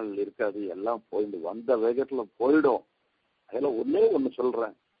ஒரு நாள் இருக்காது, எல்லாம் போயிட்டு வந்த வேகத்துல போயிடும். அதில் ஒன்னே ஒன்று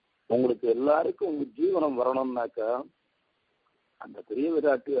சொல்றேன், உங்களுக்கு எல்லாருக்கும் உங்க ஜீவனம் வரணும்னாக்கா அந்த பெரிய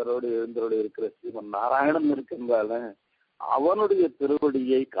விராட்டியாரோடு எழுந்தரோடு இருக்கிற ஸ்ரீமன் நாராயணன் இருக்கின்றால அவனுடைய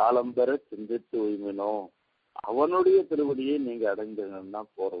திருவடியை காலம் பெற சிந்தித்து உய்மினோம். அவனுடைய திருவடியை நீங்க அடைந்தீங்கன்னா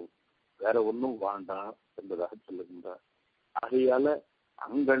போறோம், வேற ஒன்றும் வேண்டாம் என்பதாக சொல்லுகின்றார். ஆகையால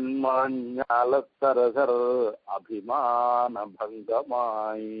அங்கன் மAgynAlaththu அபிமான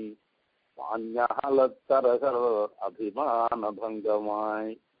பங்கமாய், மAgynAlaththu அபிமான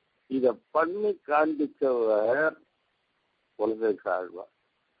பங்கமாய் இத பண்ணி காண்பிச்சவர் கொள்கைக்காழ்வார்.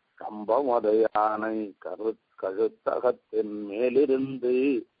 கம்பமதையானை கழுத்தகத்தின் மேலிருந்து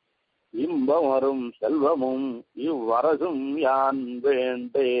இன்பம் வரும் செல்வமும் இவ்வரசும் யான்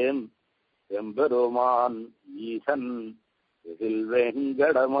வேண்டேன் எம்பெருமான் ஈசன் இதில்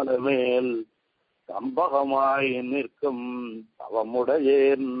வெங்கடமல மேல் கம்பகமாய் நிற்கும்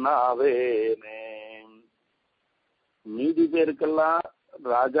தவமுடையேன் நாவேனே. மீதி பேருக்கெல்லாம்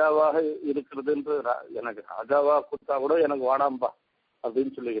ராஜாவாக இருக்கிறது என்று எனக்கு ராஜாவா கொடுத்தா கூட எனக்கு வாடாம்பா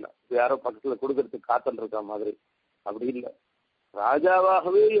அப்படின்னு சொல்லிக்கலாம், யாரோ பக்கத்துல கொடுக்கறதுக்கு காத்துன்னு இருக்க மாதிரி. அப்படி இல்லை,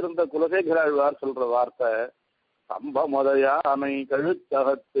 ராஜாவாகவே இருந்த குலசேகராழ்வார் சொல்ற வார்த்தை, கம்பமதையானை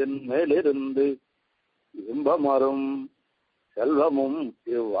கழுத்தகத்தின் மேலிருந்து இன்பமரும் செல்வமும்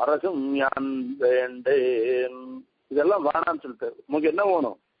இவ்வரசும் யான் வேண்டேன். இதெல்லாம் வேணான்னு சொல்லிட்டு உங்களுக்கு என்ன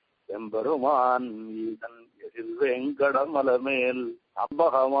வேணும்? எம்பெருமான் ஈசன் எதில் வெங்கடமல மேல்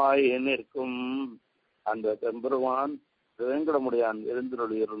அம்பகமாய் நிற்கும் அந்த பெருமான் திருவேங்கடமுடையான்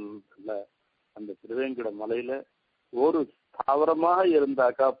எழுந்திருள் அந்த திருவேங்கட மலையில ஒரு ஸ்தாவரமாக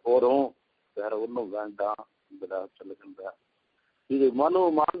இருந்தாக்கா போறோம், வேற ஒன்றும் வேண்டாம் என்பதாக சொல்லுகின்றார். இது மனு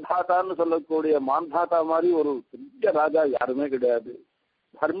மாந்தாத்தான்னு சொல்லக்கூடிய மாந்தாத்தா மாதிரி ஒரு பெரிய ராஜா யாருமே கிடையாது,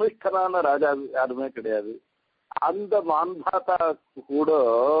 தர்மிஷ்டரான ராஜா யாருமே கிடையாது. அந்த மாந்தாத்தா கூட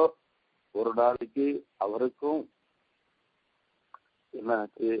ஒரு நாளைக்கு அவருக்கும்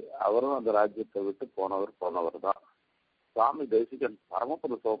என்னாச்சு, அவரும் அந்த ராஜ்யத்தை விட்டு போனவர் தான். சுவாமி தேசிகன்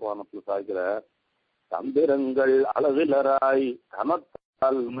பரமபத சோபானத்தில் சாய்கிற தந்திரங்கள் அளவிலராய்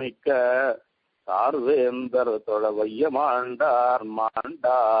கனத்தால் மிக்க சார்வேந்தர் தொழ வையமாண்டார்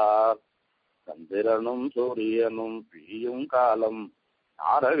மாண்டார் சந்திரனும் சூரியனும் பிழியும் காலம்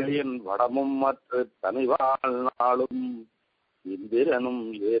தாரகையின் வடமும் மற்ற தனிவாழ் நாளும் இந்திரனும்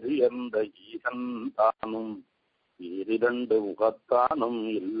எந்த ஈசன் தானும் ஈரிரண்டு முகத்தானும்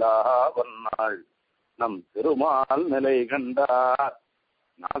இல்லாவன்னாள் நம் திருமால் நிலை கண்டார்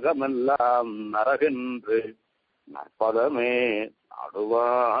நாகமெல்லாம் நரகென்று நற்பதமே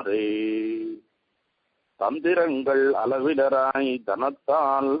நாடுவாரே. தந்திரங்கள் அளவிலராய்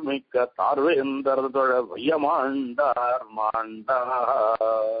தனத்தால் மிக்க தார்வேந்தர் தொழ வையமாண்டார்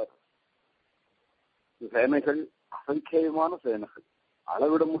மாண்டார். சேனைகள் அசங்கேயமான சேனைகள்,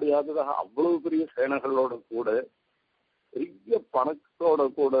 அளவிட முடியாததாக அவ்வளவு பெரிய சேனைகளோட கூட பெரிய பணத்தோட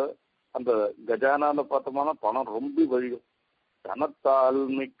கூட அந்த கஜானால பார்த்தோம்னா பணம் ரொம்ப வழியும். தனத்தால்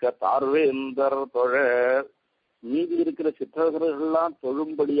மிக்க தார்வேந்தர் தொழ மீதி இருக்கிற சிற்றர்கள்லாம்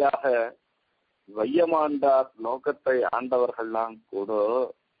தொழும்படியாக வையமாண்டார் லோகத்தை ஆண்டவர்கள்லாம் கூட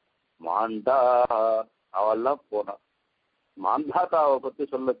மாண்டார் அவெல்லாம் போனார். மாந்தாத்தாவை பத்தி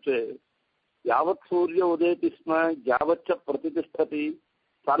சொல்லச்சு, யாவத் சூரிய உதயதி ஸ்ம யாவச்ச பிரதிஷ்டதி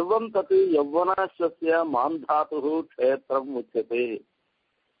சர்வம் தத்து யௌவனாஸ்ய மாந்தாத்து க்ஷேத்திரம் உச்சதே.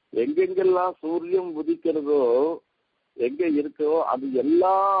 எங்கெங்கெல்லாம் சூரியன் உதிக்கிறதோ எங்க இருக்கோ அது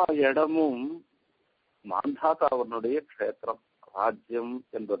எல்லா இடமும் மாந்தாத்தாவனுடைய க்ஷேத்திரம் ராஜ்யம்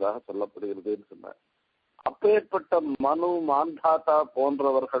என்பதாக சொல்லப்படுகிறதுன்னு சொன்னார். அப்பேற்பட்ட மனு மாந்தாத்தா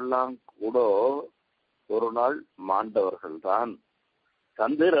போன்றவர்கள்லாம் கூட ஒரு நாள் மாண்டவர்கள் தான்.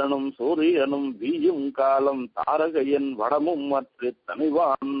 சந்திரனும் சூரியனும் வீயும் காலம் தாரகையின் வடமும் மற்ற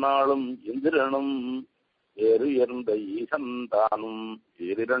தனிவான் நாளும் இந்திரனும் ஏறுயர்ந்த ஈசன் தானும்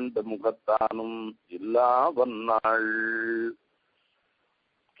ஈரிரண்டு முகத்தானும் இல்லாவன்னாள்.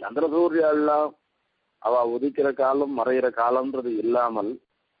 சந்திரசூரியெல்லாம் அவ உதிக்கிற காலம் மறைகிற காலம்ன்றது இல்லாமல்,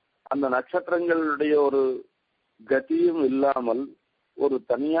 அந்த நட்சத்திரங்களுடைய ஒரு கதியும் இல்லாமல், ஒரு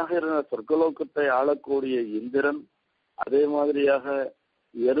தனியாக இருந்த சொர்க்கலோகத்தை ஆளக்கூடிய இந்திரன், அதே மாதிரியாக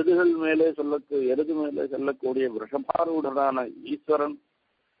எருது மேலே செல்லக்கூடிய விஷபாரூடனான ஈஸ்வரன்,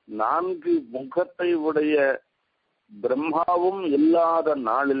 4 முகத்தை உடைய பிரம்மாவும் இல்லாத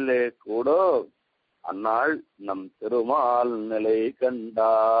நாளிலே கூட அந்நாள் நம் திருமால் நிலை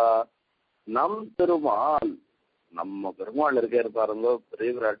கண்டார். நம் திருமால், நம்ம பெருமாள் இருக்காரு பாருங்க,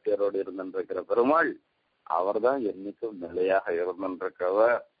 பெரிய விராட்டியரோடு இருந்திருக்கிற பெருமாள், அவர் தான் என்னைக்கும் நிலையாக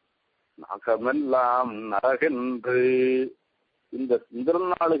இருந்திருக்கவர். நாகமெல்லாம் நரகென்று இந்த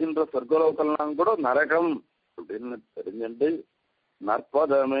இந்திரன் ஆளுகின்ற சொர்க்கலோகெல்லாம் கூட நரகம் அப்படின்னு தெரிஞ்சுண்டு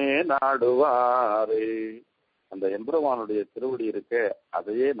நற்பதமே நாடுவாரே, அந்த எம்பெருமானுடைய திருவடி இருக்கே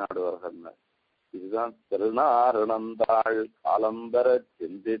அதையே நாடுவார்கள். இதுதான் திருநாரணந்தாள் காலம்பர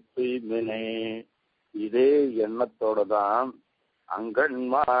சிந்தித்து மினே. இதே எண்ணத்தோட தான்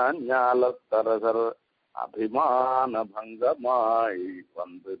அங்கன்மஞாலத்தரசர் அபிமான பங்கமாய்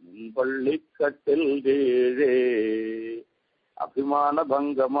வந்து நின்பள்ளி கட்டில் கீழே. அபிமான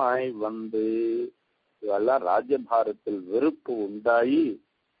பங்கமாய் வந்து இவெல்லாம் ராஜ்யபாரத்தில் வெறுப்பு உண்டாயி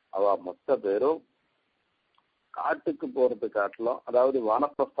அவ மொத்த பேரும் காட்டுக்கு போறது காட்டிலும், அதாவது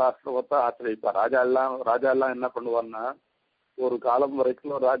வானப்பிரஸ்தாசிரமத்தை ஆசிரியப்பா. ராஜா எல்லாம் என்ன பண்ணுவான்னா, ஒரு காலம்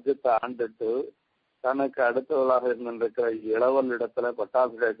வரைக்கும் ராஜ்யத்தை ஆண்டுட்டு தனக்கு அடுத்தவளாக இருந்திருக்கிற இளவல் இடத்துல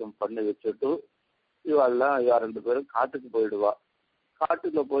பட்டாபிஷேகம் பண்ணி வச்சுட்டு இவெல்லாம் 2 பேரும் காட்டுக்கு போயிடுவா.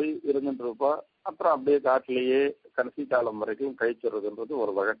 காட்டுல போய் இருந்துட்டு இருப்பா. அப்புறம் அப்படியே காட்டிலேயே கடைசி காலம் வரைக்கும் கழிச்சுறதுன்றது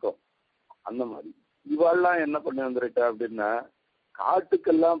ஒரு வழக்கம். அந்த மாதிரி இவெல்லாம் என்ன பண்ணி வந்திருக்கா அப்படின்னா,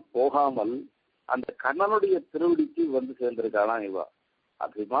 காட்டுக்கெல்லாம் போகாமல் அந்த கண்ணனுடைய திருவடிக்கு வந்து சேர்ந்திருக்காளாம் இவ.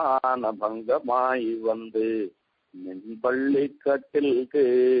 அபிமான பங்கமாய் வந்து நின்பள்ளி கட்டில்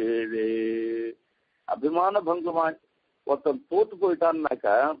கீழே. அபிமான பங்கமாய் ஒருத்தன் தோத்து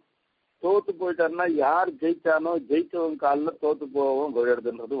போயிட்டான்னா யார் ஜெயிச்சானோ ஜெயிச்சவன் காலில் தோத்து போவோம்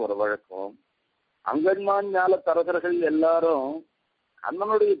விழுறதுன்றது ஒரு வழக்கம். அங்கன்மாஞால தரகர்கள் எல்லாரும்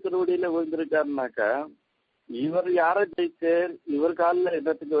அண்ணனுடைய திருவடியில விழுந்திருக்காருனாக்கா, இவர் யாரை ஜெயிச்சார், இவர் காலில்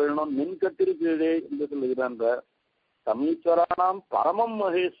என்னத்துக்கு விழணும், மின்கட்டில் கீழே என்று சொல்லுகிறான். சமீஸ்வரானாம் பரமம்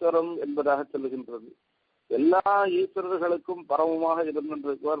மகேஸ்வரம் என்பதாக சொல்லுகின்றது. எல்லா ஈஸ்வரர்களுக்கும் பரமமாக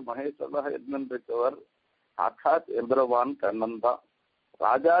இருந்திருக்கவர், மகேஸ்வரராக இருந்திருக்கவர் சாட்சாத் எம்பெருமான் கண்ணன் தான்.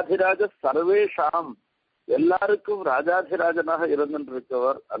 ராஜாதிராஜ சர்வேஷாம், எல்லாருக்கும் ராஜாதிராஜனாக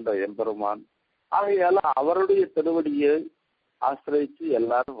இருந்திருக்கவர் அந்த எம்பெருமான். ஆகையால அவருடைய திருவடியை ஆசிரியிச்சு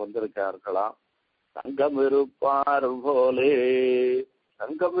எல்லாரும் வந்திருக்கார்களாம். சங்கம் இருப்பார் போலே,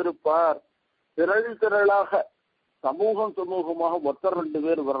 சங்கம் இருப்பார் திரளாக சமூகமாக ஒருத்தர் 2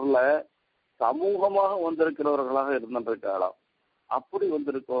 பேர் வரல, சமூகமாக வந்திருக்கிறவர்களாக இருந்திருக்காளாம். அப்படி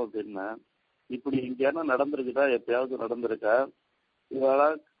வந்திருக்கோம் அப்படின்னா, இப்படி இங்கேயான நடந்திருக்குதா, எப்பயாவது நடந்திருக்கா?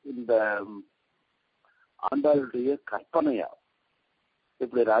 இதெல்லாம் இந்த ஆண்டாளுடைய கற்பனையா?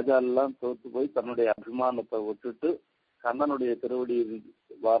 இப்படி ராஜா எல்லாம் தோத்து போய் தன்னுடைய அபிமானத்தை விட்டுட்டு கண்ணனுடைய திருவடி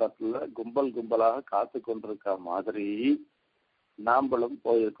வாரத்துல கும்பலாக காத்து கொண்டிருக்க மாதிரி நாம்பளும்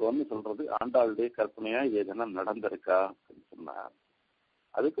போயிருக்கோம்னு சொல்றது ஆண்டாளுடைய கற்பனையா ஏதேனா நடந்திருக்கா அப்படின்னு சொன்னார்.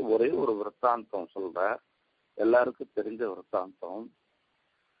 அதுக்கு ஒரே ஒரு விற்த்தாந்தம் சொல்ற, எல்லாருக்கும் தெரிஞ்ச விற்த்தாந்தம்.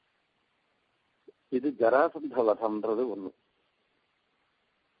 இது ஜராசந்த வதம்ன்றது ஒண்ணு.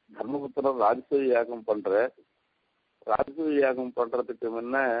 தர்மபுத்திரர் ராஜசூய யாகம் பண்றதுக்கு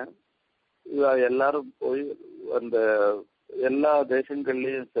முன்ன எல்லாரும் போய் அந்த எல்லா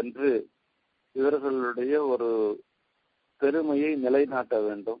தேசங்கள்லயும் சென்று இவர்களுடைய ஒரு பெருமையை நிலைநாட்ட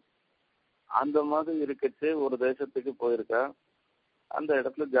வேண்டும். அந்த மாதிரி இருக்கச்சே ஒரு தேசத்துக்கு போயிருக்கா. அந்த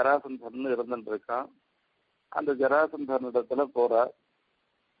இடத்துல ஜராசந்தன் இருந்துட்டு இருக்கான். அந்த ஜராசந்தன் இடத்துல போறா.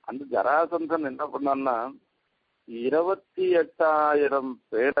 அந்த ஜராசந்தன் என்ன பண்ணான்னா, 28,000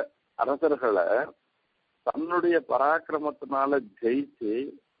 பேர் அரசர்களை தன்னுடைய பராக்கிரமத்தினால ஜெயிச்சு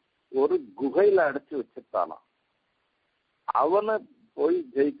ஒரு குகையில அடைச்சு வச்சுட்டானா. அவனை போய்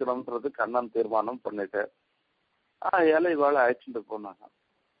ஜெயிக்கணும்ன்றது கண்ணன் தீர்மானம் பண்ணிட்டார். ஏழை இவாளை அழைச்சிட்டு போனாங்க.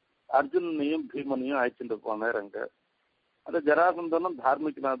 அர்ஜுனனையும் பீமனையும் அழைச்சிட்டு போனார். அங்க அந்த ஜராசந்தனும்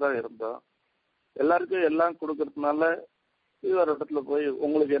தார்மிகனா தான் இருந்தோம். எல்லாருக்கும் எல்லாம் கொடுக்கறதுனால இவர் இடத்துல போய்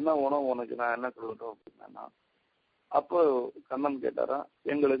உங்களுக்கு என்ன வேணும், உனக்கு நான் என்ன கொடுக்கணும் அப்படின்னா, அப்போ கண்ணன் கேட்டாரா,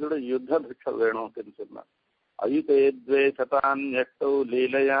 எங்களுக்கு யுத்த பிக்ஷை வேணும் அப்படின்னு சொன்னார். அயுதே சதான்யஷ்டௌ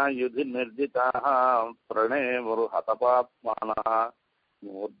லீலையா யுதி நிர்ஜிதாக பிரணே ஒரு ஹதபாத்மானா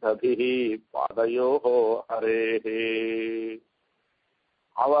மூர்த்தபிஹி பாதையோஹோ ஹரேஹே.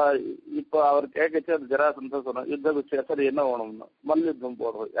 இப்ப அவர் கேட்கச்சு அந்த ஜராசந்தன் சொன்ன, யுத்த பிக்ஷை சரி என்ன வேணும்னா, மல்யுத்தம்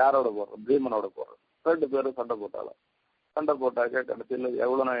போடுறோம். யாரோட போடுறோம்? பீமனோட போடுறோம். 2 பேரும் சண்டை போட்டாலும் சண்டை போட்டாக்க கடைசியில்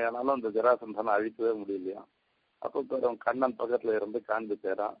எவ்வளவு நாள் ஆனாலும் அந்த ஜராசந்தனை அழிக்கவே முடியலையா. அப்போ கண்ணன் பக்கத்துல இருந்து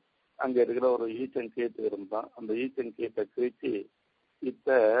காண்பிச்சாரான். அங்க இருக்கிற ஒரு ஈச்சங்கீத்து இருந்தான். அந்த ஈச்சங்கீத்தை கிழிச்சு இத்த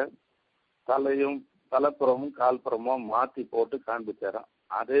தலைப்புறமும் கால்புறமும் மாத்தி போட்டு காண்பிச்சாரான்.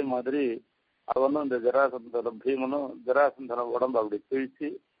 அதே மாதிரி அவனும் இந்த பீமனும் ஜராசந்தன உடம்பு அப்படி கிழிச்சு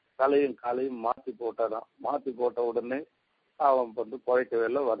தலையும் காலையும் மாத்தி போட்டாரான். மாத்தி போட்ட உடனே அவன் குழைக்கவே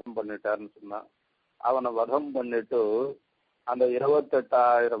இல்லை, வதம் பண்ணிட்டாருன்னு சொன்னான். அவனை வதம் பண்ணிட்டு அந்த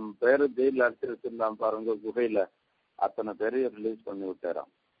 28,000 பேரு ஜெயில அடிச்சு வச்சிருந்தான் பாருங்க குகையில, அத்தனை பேரையும் ரிலீஸ் பண்ணி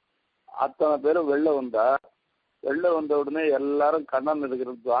விட்டாரான். அத்தனை பேரும் வெளில வந்த உடனே எல்லாரும் கண்ணன்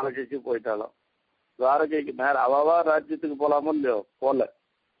இருக்கிற துவாரகைக்கு போயிட்டாலும். துவாரகைக்கு நேரம் அவா ராஜ்யத்துக்கு போலாமோ இல்லையோ போல,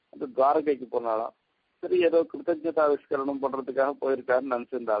 அந்த துவாரகைக்கு போனாலாம். சரி ஏதோ கிருத்தஜதாவிஷ்கரணம் பண்றதுக்காக போயிருக்காருன்னு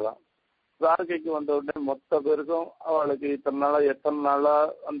நினைச்சிருந்தாலாம். துவாரகைக்கு வந்த உடனே மொத்த பேருக்கும் அவளுக்கு எத்தனை நாளா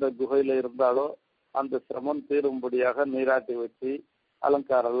அந்த குகையில இருந்தாலோ அந்த சிரமம் தீரும்படியாக நீராட்டி வச்சு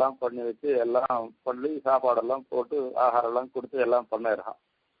அலங்காரம் எல்லாம் பண்ணி வச்சு எல்லாம் பண்ணி சாப்பாடெல்லாம் போட்டு ஆகாரம் எல்லாம் கொடுத்து எல்லாம் பண்ணிடுறான்.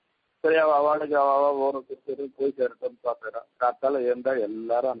 சரி அவளுக்கு ஓனுக்கு சரி போய் சேரட்டும்னு பார்த்துறான். காத்தால ஏண்டா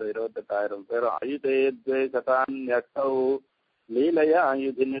எல்லாரும் அந்த 28,000 பேரும் ஆயுதேத்வேஷதான்யக்தௌ லீலையா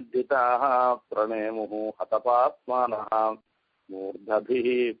ஆயுதி நிர்திதாக பிரணேமுஹு ஹதபாத்மானஹ மூர்தபி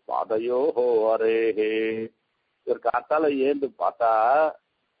பாதையோஹோ அரேஹே. ஒரு காத்தால ஏந்து பார்த்தா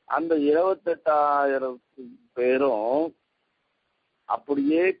அந்த 28,000 பேரும்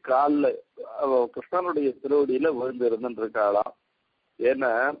அப்படியே காலில் கிருஷ்ணனுடைய திருவடியில விழுந்து இருந்துட்டு இருக்காளாம்.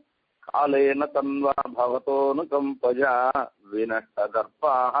 ஏன்னா காலேன தன்வா பவதோனு கம்பஜா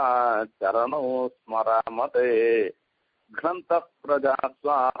வினஷ்டதர்பா சரணோ ஸ்மராமதே கிரந்த பிரஜா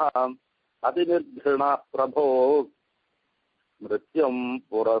ஸ்வாஹம் அதிநிர்கிருணா பிரபோ மிருத்யும்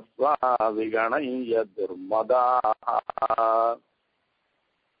புரஸ்வா விகணய துர்மதா.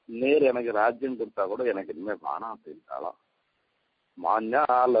 நேர் எனக்கு ராஜ்யம் கொடுத்தா கூட எனக்கு இனிமே வேணாம் அப்படின்ட்டாலாம்.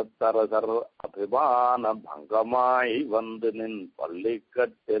 மஞாலத்தரசர் அபிமான பங்கமாய் வந்து நின்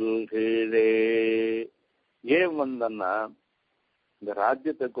பள்ளிக்கட்டில் கீழே. ஏன் வந்தன்னா இந்த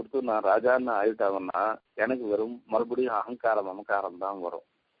ராஜ்யத்தை கொடுத்து நான் ராஜான்னு ஆயிட்டாங்கன்னா எனக்கு வெறும் மறுபடியும் அகங்காரம் மமக்காரம் தான் வரும்.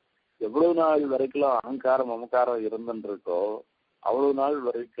 எவ்வளவு நாள் வரைக்கும் அகங்காரம் மமக்காரம் இருந்துருக்கோ அவ்வளவு நாள்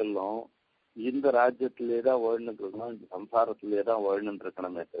வரைக்கும் இந்த ராஜ்யத்திலே தான் வாழ்ந்துட்டு இருக்கணும், இந்த சம்சாரத்திலே தான் வாழ்ந்துட்டு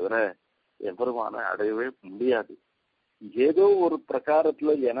இருக்கணுமே தவிர எவ்வளவான அடையவே முடியாது. ஏதோ ஒரு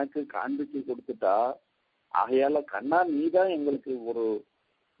பிரகாரத்துல எனக்கு காண்பிச்சு கொடுத்துட்டா ஆகையால கண்ணா நீதான் எங்களுக்கு ஒரு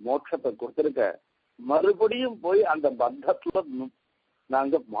மோட்சத்தை கொடுத்துருக்க, மறுபடியும் போய் அந்த பந்தத்துல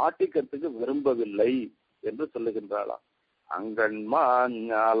நாங்க மாட்டிக்கிறதுக்கு விரும்பவில்லை என்று சொல்லுகின்றாளாம்.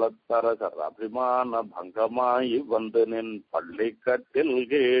 அங்கன்மாஞாலத்தரசர் அபிமான பங்கமாய் வந்து நின் பள்ளிக்கட்டில்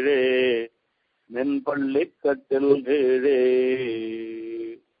கீழே நின் பள்ளிக்கட்டில் கீழே.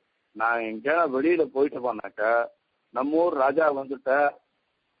 நான் எங்க வெளியில போயிட்டு போனாக்கா நம்ம ஊர் ராஜா வந்துட்ட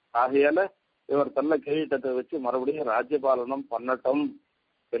ஆகையால இவர் தன்னை கிரீட்டத்தை வச்சு மறுபடியும் ராஜ்யபாலனம் பண்ணட்டும்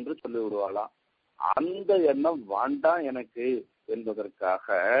என்று சொல்லி விடுவாளாம். அந்த எண்ணம் வேண்டாம் எனக்கு என்பதற்காக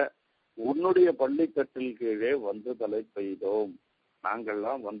உன்னுடைய பள்ளிக்கட்டில் கீழே வந்து தலை பெய்தோம்,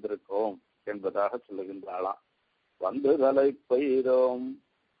 நாங்கள்லாம் வந்திருக்கோம் என்பதாக சொல்லுகின்றாளாம். வந்து தலை பெய்தோம்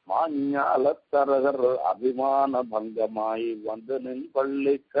மாஞாலத்தரகர் அபிமான பங்கமாய் வந்து நின்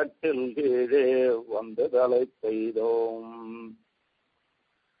பள்ளிக்கட்டில் கீழே வந்து தலை பெய்தோம்.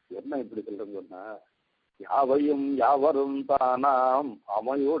 என்ன இப்படி சொல்றேன்னா யாவையும் யாவரும் தானாம்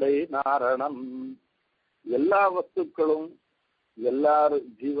அமையுடை நாரணம். எல்லா வஸ்துக்களும் எல்லாரு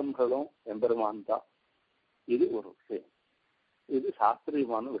ஜீவன்களும் எம்பெருமான் தான். இது ஒரு விஷயம், இது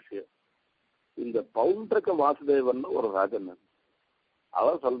சாஸ்திரியமான விஷயம். இந்த பௌண்டரக வாசுதேவன் ஒரு ராஜன்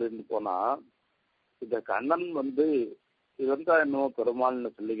அவர் சொல்லிட்டு போனா இந்த கண்ணன் வந்து இவன் தான் என்னவோ பெருமாள்னு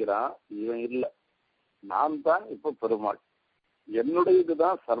சொல்லிக்கிறான். இவன் இல்லை, நான் தான் இப்ப பெருமாள், என்னுடைய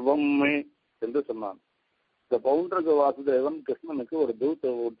இதுதான் சர்வமே என்று சொன்னான். இந்த பௌண்டரக வாசுதேவன் கிருஷ்ணனுக்கு ஒரு தூத்தை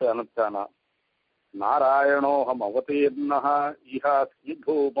விட்டு அனுப்பிச்சானா. நாராயணோஹம் அவதீர்ணஹ இஹாஸ்மி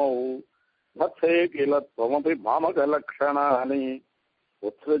பூமௌ வத்ஸே கில த்வமபி மாமகலக்ஷணானி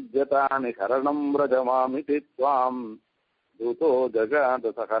உத்ஸஜ்யதானி சரணம் ரஜமாமிதி த்வாம் தூதோ ஜகாத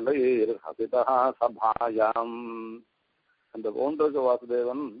சகலைர் ஹசிதா சபாயாம். அந்த பௌண்டரக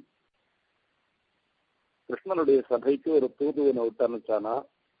வாசுதேவன் கிருஷ்ணனுடைய சபைக்கு ஒரு தூதுவனை விட்டு அனுப்பிச்சானா.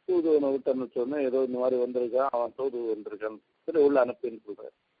 தூதுவனை விட்டு அனுப்பிச்சோடனே ஏதோ இந்த மாதிரி வந்திருக்கான், அவன் தூது வந்திருக்கான், சரி உள்ள அனுப்பின்னு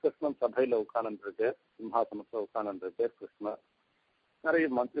சொல்றாரு. கிருஷ்ணன் சபையில உட்காந்துருக்கு, சிம்ஹாசனத்துல உட்காந்துருக்கு. கிருஷ்ணர் நிறைய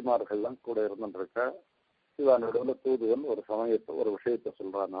மந்திரிமார்கள்லாம் கூட இருந்துருக்க. சிவா நடுவில் தூதுவன் ஒரு சமயத்தை ஒரு விஷயத்த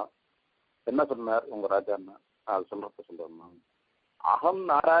சொல்றானா. என்ன சொன்னார் உங்க ராஜான்னா? அது சொல்றேன். அகம்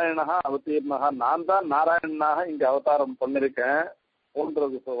நாராயணா அவதீர்ணா, நான் தான் நாராயணனாக இங்க அவதாரம் பண்ணிருக்கேன்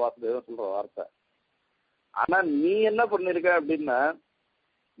போன்றது வாசுதேவன் சொல்ற வார்த்தை. ஆனா நீ என்ன பண்ணிருக்க அப்படின்னா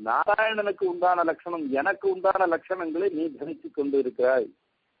நாராயணனுக்கு உண்டான லட்சணம் எனக்கு உண்டான லட்சணங்களை நீ தரித்து கொண்டு இருக்கிறாய்.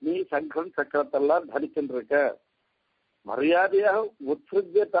 நீ சங்கம் சக்கரத்தெல்லாம் தரிச்சுருக்க. மரியாதையாக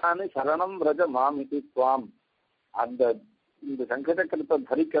உத்ஸஜ்யதானி சரணம் ரஜ மாமிதி துவாம். அந்த இந்த சங்க சக்கரத்தை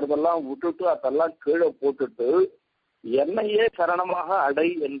தரிக்கிறதெல்லாம் விட்டுட்டு அதெல்லாம் கீழே போட்டுட்டு என்னையே சரணமாக அடை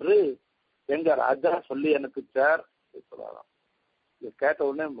என்று எங்க ராஜா சொல்லி அனுப்பிச்சார் சொல்லலாம். இது கேட்ட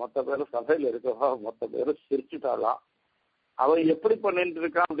உடனே மொத்த பேரும் சபையில் இருக்கவா மொத்த பேரும் சிரிச்சுட்டாலாம். அவன் எப்படி பண்ணிட்டு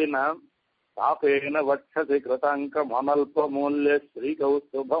இருக்கான் அப்படின்னா தாபேன வட்சசி கிருதாங்க மனல்ப மூல்ய ஸ்ரீ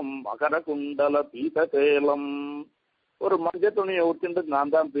கௌஸ்துபம் மகர குண்டல பீதேலம் ஒரு மஞ்சள் துணியை ஊத்திட்டு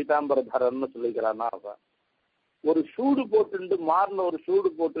நான் தான் பீதாம்பரதரன்னு சொல்லிக்கிறான்னா அவன் ஒரு சூடு போட்டுண்டு மாறின ஒரு சூடு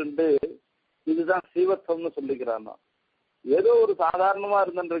போட்டுண்டு இதுதான் சீவத்தம்னு சொல்லிக்கிறான்னா ஏதோ ஒரு சாதாரணமா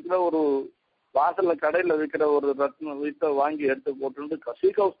இருந்துருக்கிற ஒரு வாசல்ல கடையில விற்கிற ஒரு ரத்னம் வீட்டை வாங்கி எடுத்து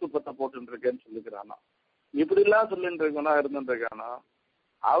போட்டு கௌஸ்துபத்தை போட்டு இருக்கேன்னு சொல்லிக்கிறானா இப்படி எல்லாம் சொல்லிட்டு இருக்கா இருந்துருக்கானா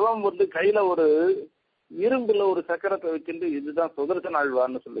அவன் கையில ஒரு இரும்புல ஒரு சக்கரத்தை வச்சுட்டு இதுதான் சுதர்சன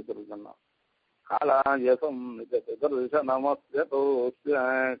ஆழ்வார்னு சொல்லி சொல்லிருக்கானா காலாயசம்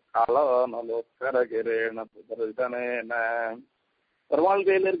பெருமாள்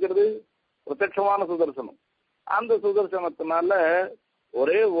கையில இருக்கிறது பிரத்யட்சமான சுதர்சனம் அந்த சுதர்சனத்தினால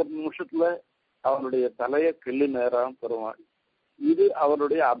ஒரே ஒரு நிமிஷத்துல அவனுடைய தலையை கிள்ளி நேரம் பெறுவான் இது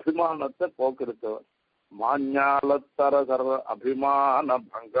அவருடைய அபிமானத்தை போக்கெடுத்தவர் மAgynAlaththu அபிமான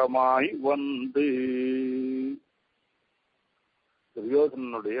பங்கமாய் வந்து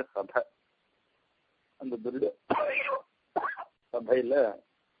துரியோதனனுடைய சபை அந்த சபையில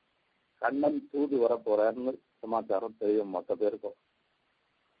கண்ணன் தூது வர போறாருன்னு சமாச்சாரம் தெரியும் மொத்த பேருக்கும்.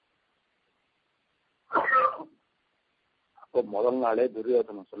 அப்போ முதல் நாளே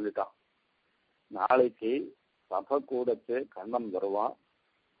துரியோதனன் சொல்லிட்டான் நாளைக்கு சபை கூடச்சு கண்ணன் வருவான்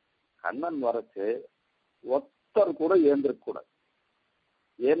கண்ணன் வரச்சு ஒருத்தர் கூட ஏந்திருக்க கூடாது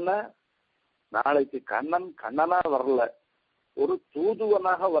ஏன்னா நாளைக்கு கண்ணன் கண்ணனா வரல ஒரு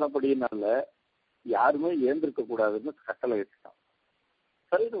தூதுவனாக வரப்படினால யாருமே ஏந்திருக்க கூடாதுன்னு கட்டளை வச்சுட்டான்.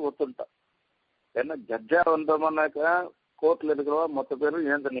 சரின்னு ஒத்துட்டான். ஏன்னா ஜட்ஜா வந்தோம்னாக்கா கோர்ட்ல இருக்கிறவா மொத்த பேரும்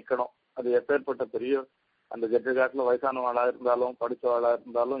ஏந்து நிக்கணும். அது எப்பேற்பட்ட பெரிய அந்த ஜட்ஜு காட்டில் வயசானவாளா இருந்தாலும் படிச்சவாளா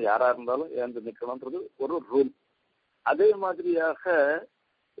இருந்தாலும் யாரா இருந்தாலும் ஏந்து நிக்கணும்ன்றது ஒரு ரூல். அதே மாதிரியாக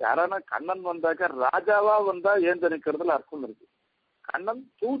யாரானா கண்ணன் வந்தாக்கா ராஜாவா வந்தா ஏந்து நிக்கிறதுல அர்த்தம் இருக்கு. கண்ணன்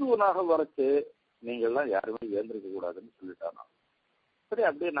தூதுவனாக வரச்சு நீங்கள்லாம் யாருமே ஏந்திருக்க கூடாதுன்னு சொல்லிட்டானா. சரி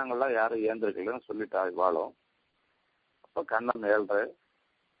அப்படியே நாங்கள்லாம் யாரும் ஏந்திருக்கலன்னு சொல்லிட்டா இவாளும். அப்ப கண்ணன் ஏழ்ற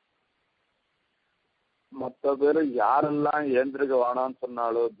மற்ற பேரு யாரெல்லாம் ஏந்திருக்க வேணான்னு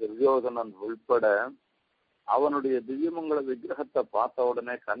சொன்னாலோ துரியோதனன் உள்பட அவனுடைய திவ்யமங்கல விக்கிரகத்தை பார்த்த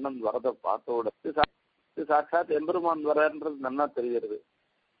உடனே கண்ணன் வரதை பார்த்த உடனே சாட்சாத் எம்பெருமான் வரன்றது நல்லா தெரிகிறது.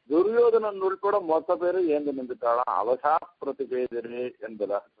 துரியோதனன் உள்பட மொத்த பேரும் ஏந்து நின்றுட்டாலாம். அவசா பிரதிபேதரே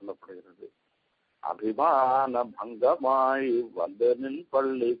என்பதாக சொல்லப்படுகிறது. அபிமான பங்கமாய் வந்து நின்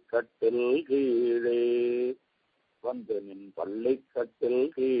பள்ளிக்கட்டில் கீழே வந்து நின் பள்ளிக்கட்டில்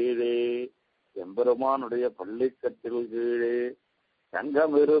கீழே எம்பெருமானுடைய பள்ளிக்கட்டில் கீழே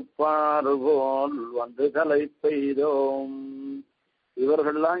சங்கம் இருப்பாறு போல் வந்து தலை பெய்தோம்.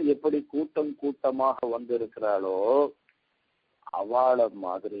 இவர்கள்லாம் எப்படி கூட்டம் கூட்டமாக வந்திருக்கிறாளோ அவள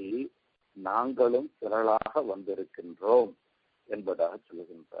மாதிரி நாங்களும் திரளாக வந்திருக்கின்றோம் என்பதாக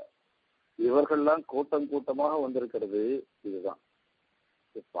சொல்லுகின்றார். இவர்கள்லாம் கூட்டம் கூட்டமாக வந்திருக்கிறது இதுதான்.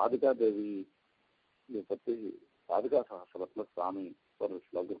 பாதுகா தேவி இதை பத்தி பாதுகா சாஸ்திரத்துல சுவாமி ஒரு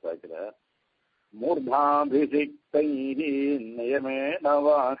ஸ்லோகம் சாய்க்கிறார். மூர்தாபிஷிக்தை நியமேன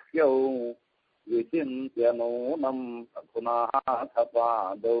வாக்யௌ விசிந்த்யநூனம் ரகுநாத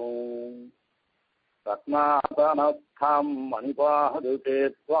பாதௌ ரத்னாதனஸ்தாம் மணிபாதுகே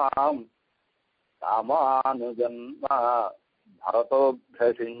த்வாம் ராமானுஜன்மா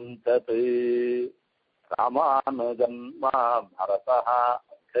பரதோப்யசிஞ்சதி ராமானுஜன்மா பரதः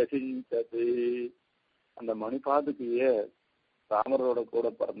அப்யசிஞ்சதி. அந்த மணிபாதுகைய ராமரோட கூட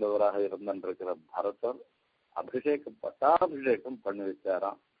பிறந்தவராக இருந்திருக்கிற பரதர் பட்டாபிஷேகம் பண்ணி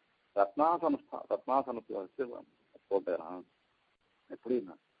வச்சாராம். ரத்னாசனத்தை வச்சு போட்டாராம்.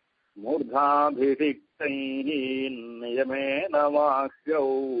 எப்படின்னா மூர்தாபிஷிக்தை நியமேன வாக்யௌ.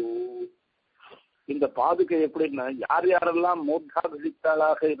 இந்த பாதுகை எப்படின்னா யார் யாரெல்லாம்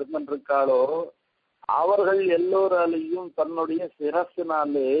மூர்தாபிஷிக்தாளாக இருந்திருக்காளோ அவர்கள் எல்லோராலையும் தன்னுடைய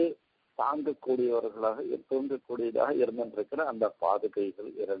சிரசினாலே தாங்கக்கூடியவர்களாக தூங்கக்கூடியதாக இருந்திருக்கிற அந்த பாதுகைகள்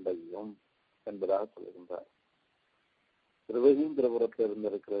இரண்டையும் என்பதாக சொல்லுகின்றார். திருவகீந்திரபுரத்தில்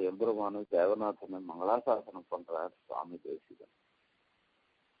இருந்திருக்கிற எம்பெருமான தேவநாதனை மங்களாசாசனம் பண்றார் சுவாமி தேசிகன்.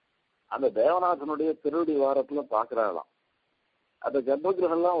 அந்த தேவநாதனுடைய திருவடி வாரத்துல பாக்குறாங்களாம். அந்த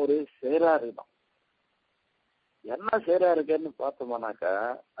கர்ப்பகிரகம்லாம் ஒரே சேரா இருக்குதான். என்ன சேரா இருக்கேன்னு பார்த்தோம்னாக்கா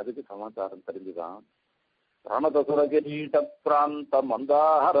அதுக்கு சமாச்சாரம் தெரிஞ்சுதான். பிரணதசுரகிரீட பிராந்த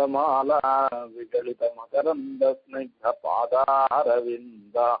மந்தாரமாலா விகலித மகரந்த ஸ்னிக்த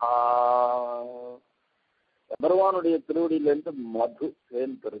பாதாரவிந்தா. எம்பெருமானுடைய திருவடியிலிருந்து மது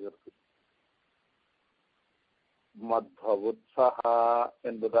தேன் பெறுகிறது. மத்வ உற்சஹா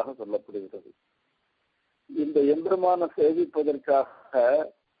என்பதாக சொல்லப்படுகிறது. இந்த எம்பெருமான சேவிப்பதற்காக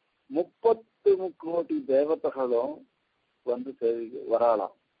 30 கோடி தேவதைகளும் வந்து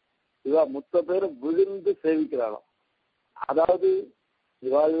வராளாம். இவா மொத்த பேரும் விழுந்து சேவிக்கிறாளாம். அதாவது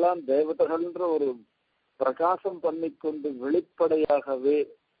இவாள்லாம் தேவதைகள்ன்ற ஒரு பிரகாசம் பண்ணிக்கொண்டு வெளிப்படையாகவே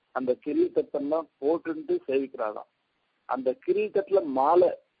அந்த கிரீட்டத்தெல்லாம் போட்டு சேவிக்கிறாளாம். அந்த கிரீட்டத்துல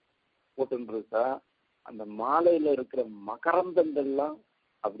மாலை போட்டு இருக்கா, அந்த மாலையில இருக்கிற மகரந்தங்கள்லாம்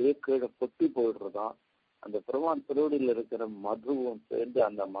அப்படியே கீழே கொட்டி போயிடுறதாம். அந்த பெருமான் திருவடியில் இருக்கிற மதுவும் சேர்ந்து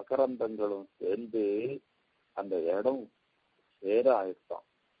அந்த மகரந்தங்களும் சேர்ந்து அந்த இடம் சேர ஆயிடுச்சான்.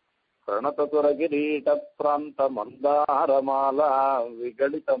 பிரணததுர கிரீட பிராந்த மந்தாரமாலா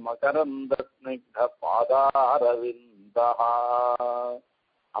விகடித மகரந்த ஸ்னிக்த பாதாரவிந்தா.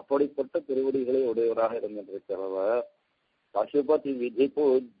 அப்படிப்பட்ட திருவடிகளை உடையவராக இருந்திருக்கிறவர் பசுபதி விதி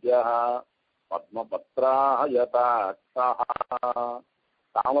பூஜ்யா பத்மபத்ராயதாட்சா.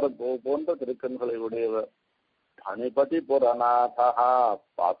 தாமர போன்ற திருக்கண்களை உடையவர் தனிபதி புரநாதா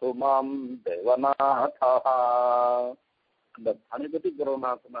பாதுமாம் தேவநாதா. அந்த தனிபதி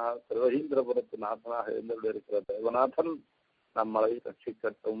புரநாதனா திருவஹீந்திரபுரத்து நாதனாக இருந்திருக்கிற தேவநாதன் நம்மளை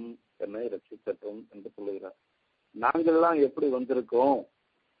ரட்சிக்கட்டும், என்னை ரட்சிக்கட்டும் என்று சொல்லுகிறார். நாங்கள்லாம் எப்படி வந்திருக்கோம்?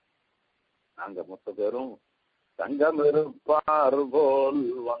 நாங்க மொத்த பேரும் தங்கம் இருப்பார் போல்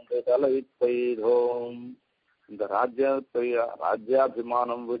வந்து தலை பெய்தோம். இந்த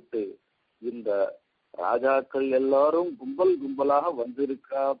ராஜ்யாபிமானம் விட்டு இந்த ராஜாக்கள் எல்லாரும் கும்பல் கும்பலாக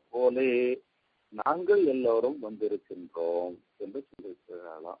வந்திருக்கா போலே நாங்கள் எல்லோரும் வந்திருக்கின்றோம் என்று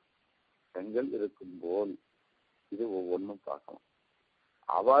சொல்லியிருக்கிறாளாம். பெண்கள் இருக்கும் போல் இது ஒவ்வொன்றும் பார்க்கணும்.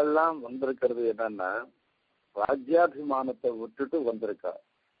 அவள்லாம் வந்திருக்கிறது என்னன்னா ராஜ்யாபிமானத்தை விட்டுட்டு வந்திருக்கா.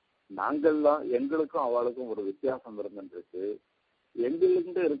 நாங்கள்லாம் எங்களுக்கும் அவளுக்கும் ஒரு வித்தியாசம் இருந்துருக்கு.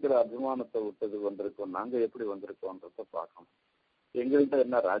 எங்கள்கிட்ட இருக்கிற அபிமானத்தை விட்டது வந்திருக்கோம். நாங்க எப்படி வந்திருக்கோன்றத பார்க்கணும். எங்கள்கிட்ட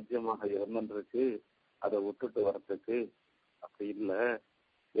என்ன ராஜ்யமாக இருந்துருக்கு அதை விட்டுட்டு வர்றதுக்கு அப்படி இல்லை.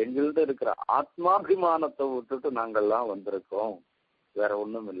 எங்கள்கிட்ட இருக்கிற ஆத்மாபிமானத்தை விட்டுட்டு நாங்கள்லாம் வந்திருக்கோம். வேற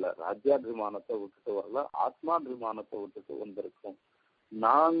ஒண்ணும் இல்லை. ராஜ்யாபிமானத்தை விட்டுட்டு வரல, ஆத்மாபிமானத்தை விட்டுட்டு வந்திருக்கோம்.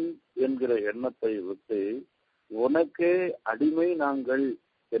 நான் என்கிற எண்ணத்தை விட்டு உனக்கே அடிமை நாங்கள்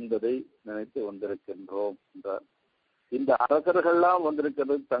என்பதை நினைத்து வந்திருக்கின்றோம் என்றார். இந்த அரசர்கள்லாம்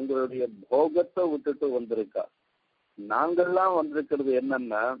வந்திருக்கிறது தங்களுடைய போகத்தை விட்டுட்டு வந்திருக்கா. நாங்கள்லாம் வந்திருக்கிறது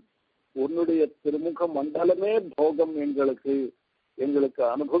என்னன்னா உன்னுடைய திருமுக மண்டலமே போகம், எங்களுக்கு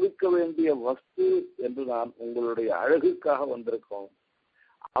அனுபவிக்க வேண்டிய வஸ்து என்று நான் உங்களுடைய அழகுக்காக வந்திருக்கோம்.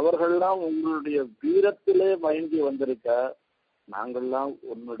 அவர்கள்லாம் உங்களுடைய வீரத்திலே மயங்கி வந்திருக்க, நாங்கள்லாம்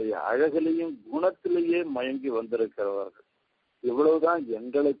உன்னுடைய அழகிலையும் குணத்திலேயே மயங்கி வந்திருக்கிறவர்கள். இவ்வளவுதான்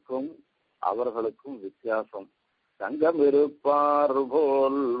எங்களுக்கும் அவர்களுக்கும் வித்தியாசம். தங்கம் இருப்பார்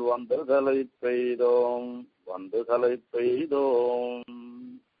போல் வந்து தலை பெய்தோம்.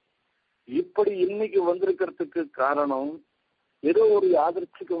 இப்படி இன்னைக்கு வந்திருக்கிறதுக்கு காரணம் ஏதோ ஒரு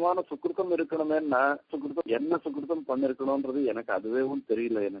யாதர்ச்சிகமான சுக்கிருத்தம் இருக்கணுமேன்னா என்ன சுக்கிருத்தம் பண்ணிருக்கணும்ன்றது எனக்கு அதுவே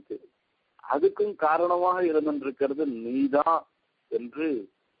தெரியல. எனக்கு அதுக்கும் காரணமாக இருந்திருக்கிறது நீதான் என்று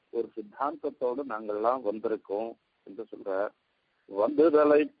ஒரு சித்தாந்தத்தோடு நாங்கள்லாம் வந்திருக்கோம் என்று சொல்ற. வந்து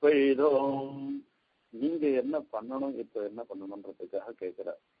தலை பெய்தோம். நீங்க என்ன பண்ணணும், இப்ப என்ன பண்ணணும்ன்றதுக்காக கேட்கிற.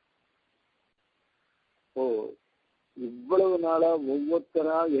 இவ்வளவு நாளா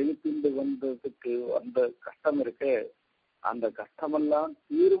ஒவ்வொருத்தரா எழுப்பிண்டு வந்ததுக்கு வந்த கஷ்டம் இருக்கே, அந்த கஷ்டமெல்லாம்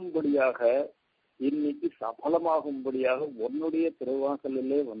தீரும்படியாக இன்னைக்கு சபலமாகும்படியாக உன்னுடைய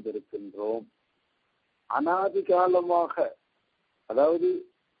திருவாசலிலே வந்திருக்கின்றோம். அனாதி காலமாக, அதாவது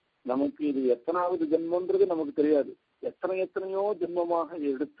நமக்கு இது எத்தனாவது ஜென்மன்றது நமக்கு தெரியாது. எத்தனையோ ஜென்மமாக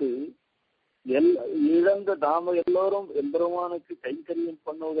எடுத்து இழந்த தாம எல்லோரும் எம்பெருமானுக்கு கைங்கரியம்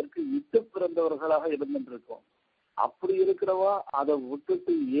பண்ணுவதற்கு இட்டு பிறந்தவர்களாக இருந்திருக்கோம். அப்படி இருக்கிறவா அதை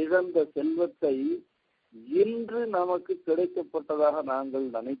விட்டுட்டு இழந்த செல்வத்தை இன்று நமக்கு கிடைக்கப்பட்டதாக நாங்கள்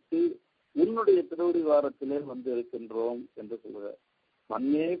நினைத்து உன்னுடைய திருவடி வாரத்திலே வந்து இருக்கின்றோம் என்று சொல்ற.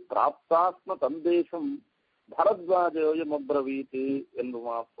 மன்னே பிராப்தாத்ம சந்தேசம் பரத்வாஜோயம் அப்ரவீத்து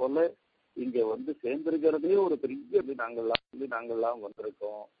என்புமா போல இங்க வந்து சேர்ந்திருக்கிறதே ஒரு பெரிய நாங்கள்லாம்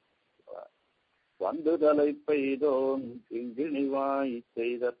வந்திருக்கோம். வந்து தலை பெய்தோம் கிங்கிணிவாய்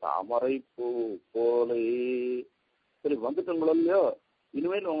செய்த தாமரை பூ போலே. சரி, வந்துட்டோங்களோ இல்லையோ,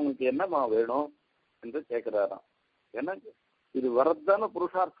 இனிமேல் உங்களுக்கு என்னமா வேணும் என்று கேட்கிறாராம். எனக்கு இது வரதான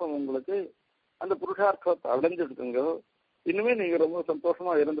புருஷார்த்தம், உங்களுக்கு அந்த புருஷார்த்தத்தை அடைஞ்சிடுதுங்க, இனிமே நீங்க ரொம்ப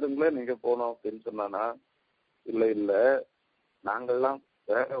சந்தோஷமா இருந்துருங்களே, நீங்க போனோம் அப்படின்னு சொன்னானா. இல்லை, நாங்கள்லாம்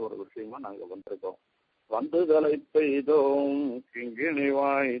வேற ஒரு விஷயமா நாங்க வந்திருக்கோம். வந்து தலை பெய்தோம்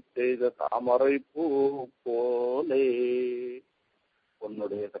கிங்கிணிவாய் செய்த தாமரை பூ போலே.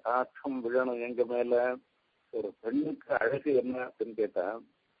 உன்னுடைய கட்டாட்சம் விழணும் எங்க மேல. ஒரு பெண்ணுக்கு அழகு என்ன அப்படின்னு கேட்டேன்,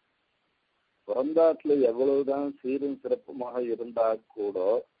 பிறந்தாத்துல எவ்வளவுதான் சீரும் சிறப்புமாக இருந்தா கூட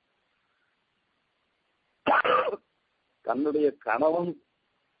தன்னுடைய கணவன்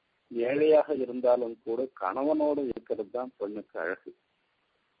ஏழையாக இருந்தாலும் கூட கணவனோடு இருக்கிறது தான் பெண்ணுக்கு அழகு.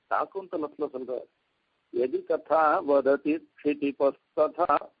 சாக்குந்தலத்துல சொல்ற, यदि तथा वदति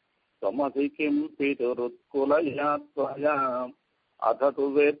क्षितिपस्तथा त्वमसि किं पितुरुत्कुलया त्वया अथ तु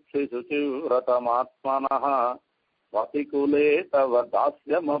वेत्सि शुचिव्रतमात्मनः पतिकुले तव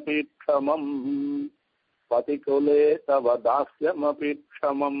दास्यमपि क्षमम् பதிகுலே தவ தாஸ்யமபி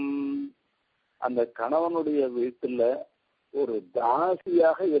க்ஷமம். அந்த கணவனுடைய வீட்டுல ஒரு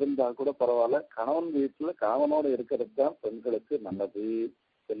தாசியாக இருந்தா கூட பரவாயில்ல, கணவன் வீட்டுல கணவனோடு இருக்கிறது தான் பெண்களுக்கு நல்லது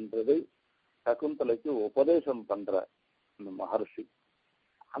என்பதை சகுந்தலைக்கு உபதேசம் பண்ற அந்த மகர்ஷி.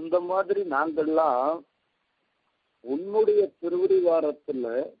 அந்த மாதிரி நாங்கள்லாம் உன்னுடைய திருவிடிவாரத்துல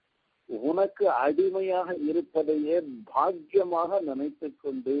உனக்கு அடிமையாக இருப்பதையே பாக்கியமாக நினைத்து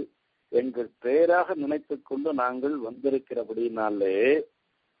கொண்டு எங்கள் பேராக நினைத்து கொண்டு நாங்கள் வந்திருக்கிறபடினாலே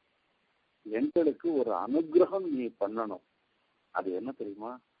எங்களுக்கு ஒரு அனுகிரகம் நீ பண்ணணும். அது என்ன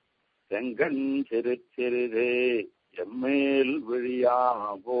தெரியுமா? செங்கண் சிறு சிறிதே எம்மேல்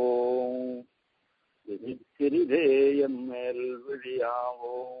விழியாவோ, சிறிதே எம்மேல்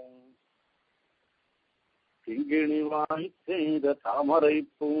விழியாவோ, கிங்கிணிவாய் செய்த தாமரை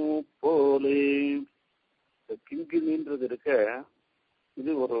பூ போலே. கிங்கிணின்றது இருக்க,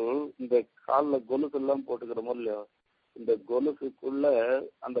 இது ஒரு இந்த காலில் கொலுசு எல்லாம் போட்டுக்கிறோமோ இல்லையோ, இந்த கொலுசுக்குள்ள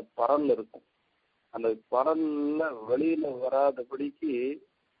அந்த பரல் இருக்கும். அந்த பரல்ல வெளியில வராதபடிக்கு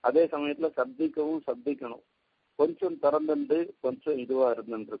அதே சமயத்துல சப்திக்கணும். கொஞ்சம் திறந்துண்டு கொஞ்சம் இதுவா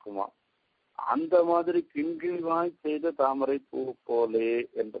இருந்துருக்குமா. அந்த மாதிரி கிங்கிழிவாய் செய்த தாமரை பூ போலே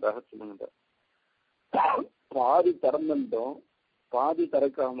என்பதாக சொல்லுங்க. பாதி திறந்துட்டோம், பாதி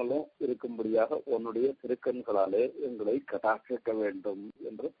திறக்காமலும் இருக்கும்படியாக உன்னுடைய திருக்கண்களாலே எங்களை கட்டாட்சிக்க வேண்டும்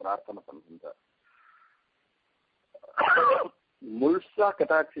என்று பிரார்த்தனை பண்ணுகின்றார். முழுசா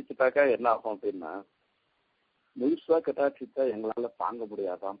கட்டாட்சிச்சுட்டாக்கா என்ன ஆகும் அப்படின்னா, முழுசா கட்டாட்சித்தா எங்களால தாங்க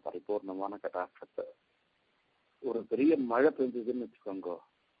முடியாதான் பரிபூர்ணமான கட்டாட்சத்தை. ஒரு பெரிய மழை பெஞ்சதுன்னு வச்சுக்கோங்க,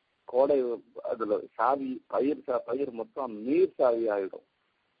 கோடை அதுல சாவி பயிர் மொத்தம் நீர் சாவி ஆயிடும்.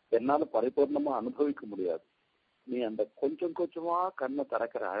 என்னால பரிபூர்ணமா அனுபவிக்க முடியாது. நீ அந்த கொஞ்சம் கொஞ்சமா கண்ணை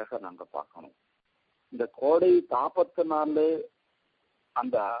திறக்கிற அழகை நாங்க பார்க்கணும். இந்த கோடை தாபத்தினால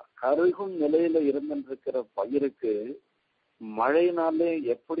அந்த கருகும் நிலையில இருந்திருக்கிற பயிருக்கு மழையினாலே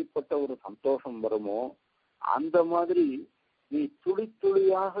எப்படிப்பட்ட ஒரு சந்தோஷம் வருமோ அந்த மாதிரி நீ துளி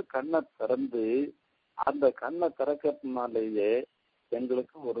துளியாக கண்ணை திறந்து அந்த கண்ணை திறக்கிறதுனாலேயே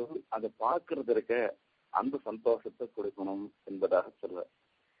எங்களுக்கு ஒரு அதை பார்க்கறது இருக்க அந்த சந்தோஷத்தை கொடுக்கணும் என்பதாக சொல்ற.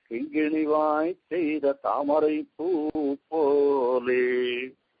 கிங்கிணிவாய் செய்த தாமரை பூ போலே,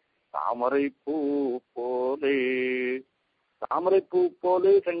 தாமரை பூ போலே, தாமரை பூ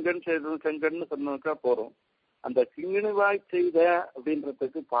போலே செங்கன் செய்தது செங்கன்னு சொன்னாக்கா போறோம். அந்த கிங்கிணிவாய் செய்த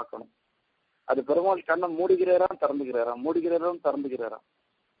அப்படின்றதுக்கு பார்க்கணும். அது பெருமாள் கண்ணை மூடிக்கிறாராம் திறந்துக்கிறாராம்.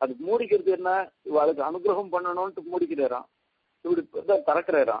 அது மூடிக்கிறது என்ன, இவளுக்கு அனுகிரகம் பண்ணணும்ட்டு மூடிக்கிறாராம். இப்படி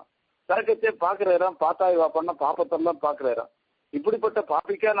திறக்கிறாராம், திறக்கத்தே பாக்குறாராம். பார்த்தா இவா பண்ண பாப்பத்தெல்லாம் பாக்குறாராம். இப்படிப்பட்ட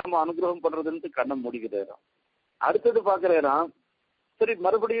பாப்பிக்கா நம்ம அனுகிரகம் பண்றதுன்ட்டு கண்ணை மூடிக்கிறாராம். அடுத்தது பாக்குறாராம். சரி,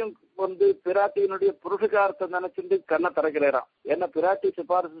 மறுபடியும் பிராட்டியினுடைய புருஷகாரத்தை நினைச்சிட்டு கண்ணை திறக்கிறாராம். ஏன்னா பிராட்டி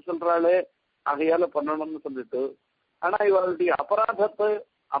சிபாரிசு சொல்றாளே, ஆகையால பண்ணணும்னு சொல்லிட்டு. ஆனா இவளுடைய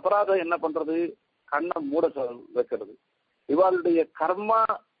அபராதம் என்ன பண்றது, கண்ணை மூட வைக்கிறது. இவளுடைய கர்மா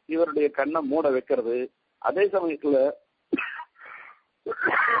இவருடைய கண்ணை மூட வைக்கிறது. அதே சமயத்துல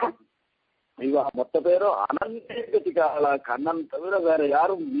இவ மொத்த பேரும் அனன்யகதிகால கண்ணன் தவிர வேற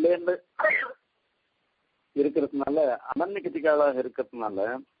யாரும் இல்லைன்னு இருக்கிறதுனால, அனன்யகதிகாலாக இருக்கிறதுனால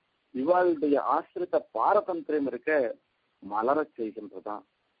இவாளுடைய ஆசிரித்த பாரதந்திரம் இருக்க மலர செய்கின்றதான்.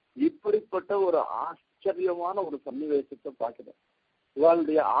 இப்படிப்பட்ட ஒரு ஆச்சரியமான ஒரு சன்னிவேசத்தை பார்க்கிறேன்.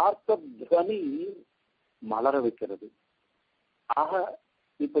 இவாளுடைய ஆர்த்த துவனி மலர வைக்கிறது. ஆக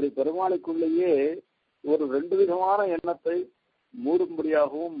இப்படி பெருமாளுக்குள்ளேயே ஒரு ரெண்டு விதமான எண்ணத்தை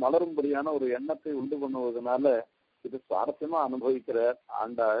மூடும்படியாகவும் மலரும்படியான ஒரு எண்ணத்தை உண்டு பண்ணுவதனால இது சுவாரஸ்யமா அனுபவிக்கிறார்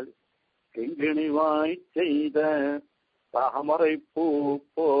ஆண்டாள். கிங்கிணிவாய் செய்த தாமரை பூ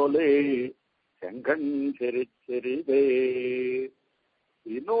போலே செங்கண் சிறிதே.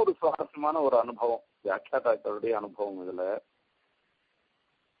 இன்னொரு சுவாரஸ்யமான ஒரு அனுபவம், வியாக்கியாதாக்களுடைய அனுபவம். இதுல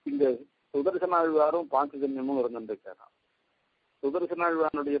இங்க சுதர்சனாழ்வாரும் பாஞ்சஜன்யமும் இருந்துருக்காராம்.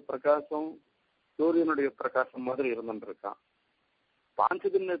 சுதர்சனாழ்வானுடைய பிரகாசம் சூரியனுடைய பிரகாசம் மாதிரி இருந்துருக்கான்.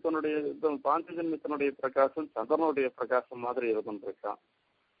 பாஞ்சஜன்யத்தினுடைய பிரகாசம் சந்திரனுடைய பிரகாசம் மாதிரி இருந்துருக்கான்.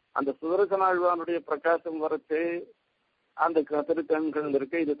 அந்த சுதர்சனாழ்வானுடைய பிரகாசம் வரச்சே அந்த திருக்கண்கள்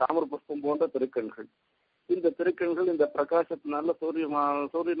இருக்கு. இது தாமர புஷ்பம் போன்ற திருக்கண்கள். இந்த திருக்கண்கள் இந்த பிரகாசத்தினால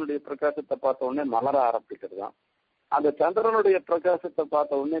சூரியனுடைய பிரகாசத்தை பார்த்த உடனே மலர ஆரம்பிக்கிறதாம். அந்த சந்திரனுடைய பிரகாசத்தை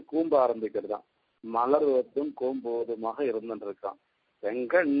பார்த்த உடனே கூம்ப ஆரம்பிக்கிறதாம். மலர்வதும் கூம்போதுமாக இருந்துருக்கான்.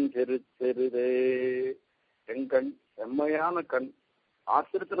 செங்கண் சிறிதே, செங்கண் செம்மையான கண்,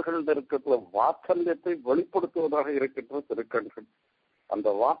 ஆசிரியர்கள் இருக்கிற வாத்சல்யத்தை வெளிப்படுத்துவதாக இருக்கின்ற திருக்கண்கள். அந்த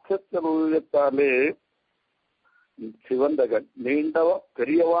வாத்சல்யத்தாலே சிவந்தகன் நீண்டவ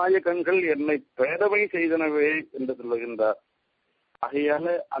பெரியவாய கண்கள் என்னை பேரவை செய்தனவே என்று சொல்லுகின்றார். ஆகையால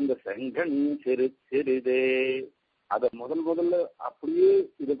அந்த செங்கண் சிறிதே அதை முதல்ல அப்படியே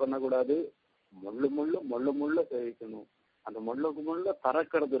இது பண்ணக்கூடாது, முள்ள சேவிக்கணும். அந்த முள்ள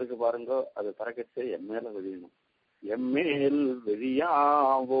தறக்கிறது இருக்கு பாருங்க, அது தறக்கச்சே என் மேல விழியணும். எம்மேல்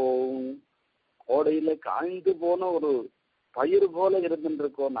விழியாவோம். கோடையில காய்ந்து போன ஒரு பயிர் போல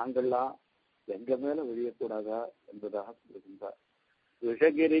இருந்துருக்கோம் நாங்கள்லாம், எங்க மேல விழியக்கூடாதா என்பதாக சொல்கின்றார்.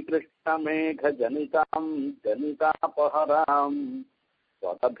 விஷகிரி கிருஷ்ணமேக ஜனிதாம் ஜனிதாபஹராம்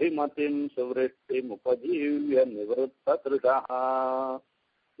ஸ்வதபிமதிம் சுவிருஷ்டி முபஜீவ்ய நிவృத்த திருஷா.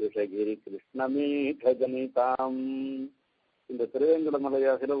 விஷகிரி கிருஷ்ணமேக ஜனிதாம். இந்த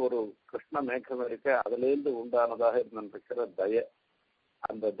திருவேங்கடமலையாகிற ஒரு கிருஷ்ண மேகம் இருக்க, அதுல இருந்து உண்டானதாக இருந்திருக்கிற தய,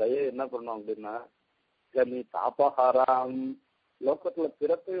 அந்த தய என்ன பண்ணோம் அப்படின்னா ஜனிதாபஹராம், லோகத்துல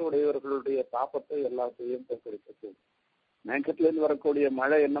பிறப்பை உடையவர்களுடைய தாபத்தை எல்லாத்தையும் போக்கடிக்கும். மேகத்திலிருந்து வரக்கூடிய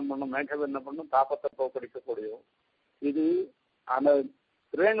மழை என்ன பண்ணும், மேகம் என்ன பண்ணும், தாபத்தை போக்கடிக்கக்கூடியும். இது அந்த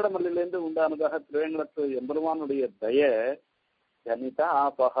திருவேங்கடமல்லிலிருந்து உண்டானதாக திருவேங்கடத்து எம்பெருமானுடைய தய ஜனிதா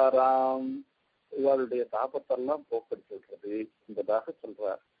அபஹராம், இவருடைய தாபத்தெல்லாம் போக்கடிக்கிறது என்பதாக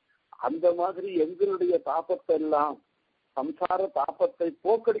சொல்றார். அந்த மாதிரி எங்களுடைய தாபத்தை எல்லாம், சம்சார தாபத்தை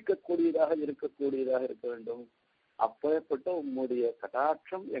போக்கடிக்கக்கூடியதாக இருக்க வேண்டும். அப்பேற்பட்ட உம்முடைய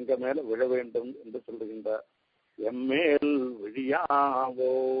கடாட்சம் எங்க மேல விழ வேண்டும் என்று சொல்லுகின்றார். எம்மேல்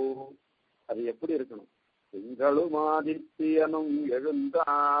விழியாவோ, அது எப்படி இருக்கணும்? திங்களும் ஆதித்யனும்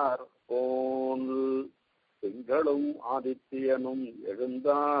எழுந்தார் போல், திங்களும் ஆதித்யனும்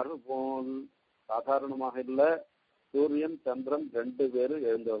எழுந்தார் போல். சாதாரணமாக இல்ல, சூரியன் சந்திரன் 2 பேரும்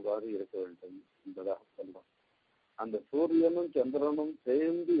எழுந்தவாறு இருக்க வேண்டும் என்பதாக சொல்றோம். அந்த சூரியனும் சந்திரனும்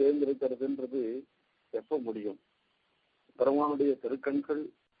சேர்ந்து எழுந்திருக்கிறதுன்றது எப்ப முடியும்? பெருமானுடைய திருக்கண்கள்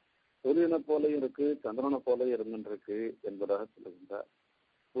சூரியனை போல இருக்கு, சந்திரனை போல இருந்துருக்கு என்பதாக சொல்லுகின்றார்.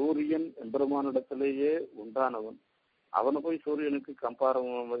 சூரியன் எம்பெருமானிடத்திலேயே உண்டானவன், அவனை போய் சூரியனுக்கு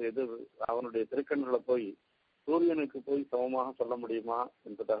கம்பாரம் எது, அவனுடைய திருக்கண்களை போய் சூரியனுக்கு போய் சமமாக சொல்ல முடியுமா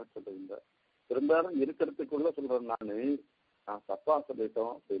என்பதாக சொல்லுகின்றார். இருந்தாலும் இருக்கிறதுக்குள்ள சொல்றேன், நான் தப்பா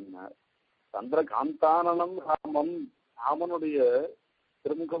சொல்லிட்டோம் அப்படின்னா. சந்திரகாந்தானனம் ராமம், ராமனுடைய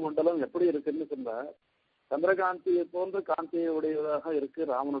திருமுக மண்டலம் எப்படி இருக்குன்னு சொன்ன, சந்திரகாந்தியை போன்ற காந்தியை உடையதாக இருக்கு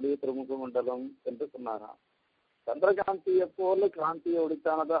ராமனுடைய திருமுக மண்டலம் என்று சொன்னாராம். சந்திரகாந்தியை போல காந்தியை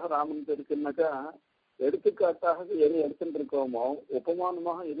உடைத்தானதாக ராமன் இருக்குன்னாக்கா, எடுத்துக்காட்டாக எது எடுத்துட்டு இருக்கோமோ,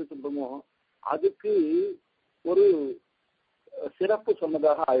 உபமானமாக எது சொல்றோமோ அதுக்கு ஒரு சிறப்பு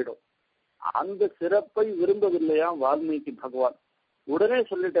சொன்னதாக ஆயிடும். அந்த சிறப்பை விரும்பவில்லையா வால்மீகி பகவான். உடனே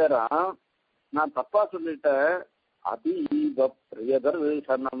சொல்லிட்டாரா, நான் தப்பா சொல்லிட்டேன். அதீவ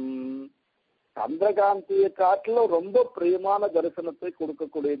பிரியதர்சனம், சந்திரகாந்தியை காட்டில ரொம்ப பிரியமான தரிசனத்தை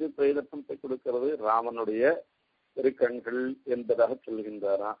கொடுக்கக்கூடியது, பிரியதர்சனத்தை கொடுக்கிறது ராமனுடைய திருக்கண்கள் என்பதாக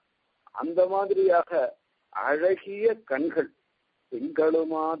சொல்கின்றாராம். அந்த மாதிரியாக அழகிய கண்கள்,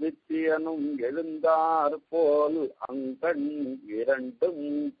 திங்களும் ஆதித்யனும் எழுந்தார் போல் அங்கண் 2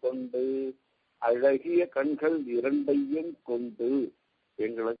 கொண்டு, அழகிய கண்கள் 2 கொண்டு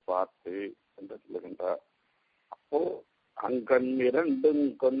எங்களை பார்த்து என்று சொல்லுகின்றார். அப்போ அங்கண் 2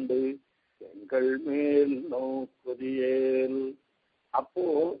 கொண்டு எங்கள் மேல் நோக்குதியேல். அப்போ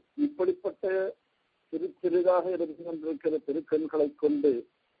இப்படிப்பட்ட சிறிதாக இருக்கின்ற திருக்கண்களை கொண்டு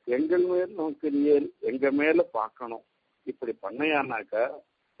எங்கள் மேல் நோக்குதியேல், எங்க மேல பார்க்கணும். இப்படி பண்ணையானாக்க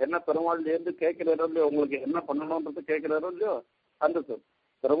என்ன, பெருமாள் இருந்து கேட்கிறாரோ இல்லையோ, உங்களுக்கு என்ன பண்ணணும்ன்றது கேட்கிறாரோ இல்லையோ, அந்த சொல்.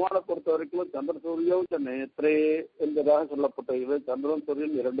 பெருமாளை பொறுத்த வரைக்கும் சந்திர சூரியோ நேத்ரே என்பதாக சொல்லப்பட்டது. சந்திரன்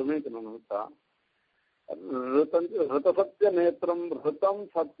சூரியன் 2மே தான். ரிதசத்திய நேத்திரம், ரிதம்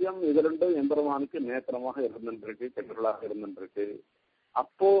சத்தியம், இது 2 எம்பெருமானுக்கு நேத்திரமாக இருந்துருக்கு, கண்களாக இருந்துருக்கு.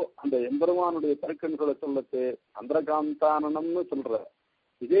 அப்போ அந்த எம்பெருமானுடைய திருக்கண்களை சொல்லச்சு சந்திரகாந்தானனம்னு சொல்ற.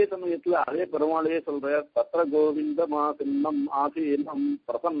 இதே சமயத்துல அதே பெருமாளையே சொல்ற, தத்ர கோவிந்தமாசின்னம் ஆசீனம்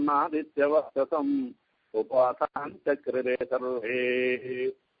பிரசன்னாதித்யவசம் உபாசாஞ்சக்ரே சர்வே.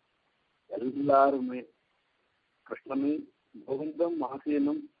 எல்லாருமே கிருஷ்ணனை கோவிந்தம்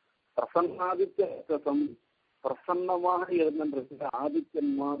ஆசீனம் பிரசன்னாதித்யம், பிரசன்னமாக இருந்திருக்கிற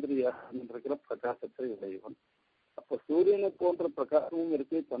ஆதித்யன் மாதிரியாக இருந்திருக்கிற பிரகாசத்தை உடையவன். அப்ப சூரியனை போன்ற பிரகாசமும்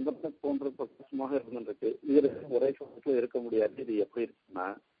இருக்கு, சந்திரனை போன்ற பிரகாசமாக இருந்திருக்கு. இது ஒரே சமயத்துல இருக்க முடியாது. இது எப்படி இருக்குன்னா,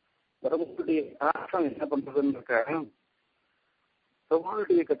 பெருமாளுடைய கட்டாட்சம் என்ன பண்றதுன்னு,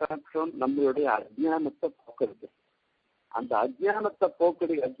 பெருமாளுடைய கட்டாட்சம் நம்மளுடைய அஜ்ஞானத்தை போக்குறது. அந்த அஜ்ஞானத்தை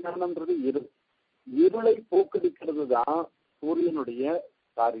அஜ்ஞானம்ன்றது இருளை போக்கடிக்கிறது தான் சூரியனுடைய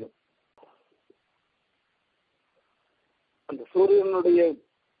காரியம். அந்த சூரியனுடைய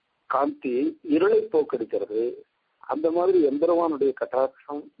காந்தி இருளை போக்கடிக்கிறது. அந்த மாதிரி எம்பெருமானுடைய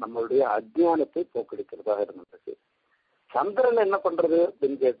கட்டாட்சம் நம்மளுடைய அஜ்ஞானத்தை போக்கடிக்கிறதாக இருந்தது. சந்திரன் என்ன பண்றது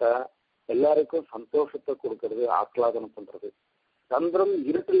அப்படின்னு கேட்டா எல்லாருக்கும் சந்தோஷத்தை கொடுக்கறது, ஆஹ்லாதனம் பண்றது. சந்திரன்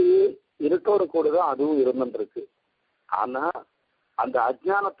இருட்டிலேயே இருட்டோட கூட தான் அதுவும் இருந்துருக்கு. ஆனா அந்த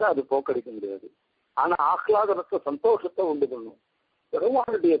அஜ்ஞானத்தை அது போக்கடிக்க முடியாது. ஆனா ஆஹ்லாதனத்தை, சந்தோஷத்தை உண்டு பண்ணும்.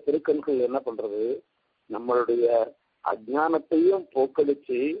 பெருமாளுடைய திருக்கண்கள் என்ன பண்றது, நம்மளுடைய அஜ்ஞானத்தையும்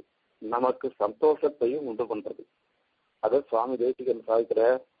போக்கடிச்சு நமக்கு சந்தோஷத்தையும் உண்டு பண்றது. அத சுவாமி தேசிகன் சாய்க்கிற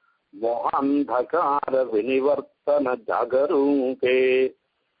மோகாந்தகார வினிவர்த்தன ஜாகரூகே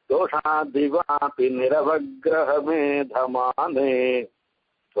தோஷாதிவாபி நிரவக்ரஹமேதமானே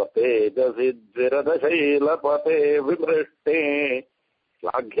ஸ்வதேஜசித்விரதசைலபதே விமிருஷ்டே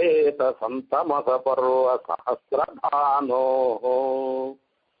ஸ்லாഘேத சந்தமச பர்வ சஹஸ்ரபானோ.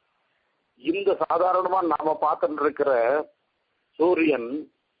 இந்த சாதாரணமா நாம பார்த்துட்டு இருக்கிற சூரியன்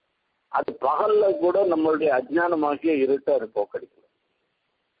அது பகல்ல கூட நம்மளுடைய அஜ்ஞானமாகிய இருட்டை அது போக்கடிக்கல.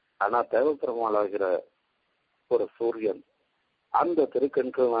 ஆனா தேவப்பெருமாளாகிற ஒரு சூரியன், அந்த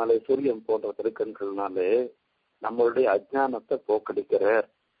திருக்கண்கள்னாலே, சூரியன் போன்ற திருக்கண்கள்னாலே நம்மளுடைய அஜ்ஞானத்தை போக்கடிக்கிறார்.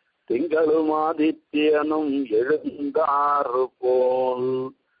 திங்களும் ஆதித்யனும் எழுந்தாறு போல்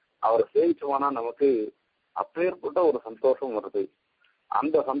அவர் சேவிச்சுவானா நமக்கு அப்பேற்பட்ட ஒரு சந்தோஷம் வருது.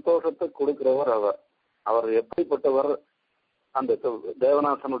 அந்த சந்தோஷத்தை கொடுக்கிறவர் அவர். அவர் எப்படிப்பட்டவர், அந்த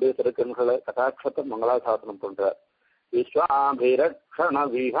தேவநாசனுடைய திருக்கண்களை கட்டாட்சத்தை மங்களாசாசனம் பண்றார். விஸ்வாபிரக்ஷண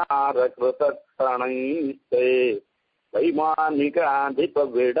விஹார கிருதக்ஷணைஸ்தே வைமானிகாதிப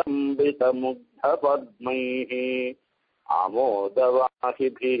விடம்பித முக்த பத்மைஹி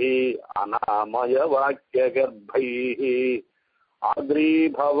ஆமோதவாஹிபிஹி அநாமய வாக்கிய கர்ப்பைஹி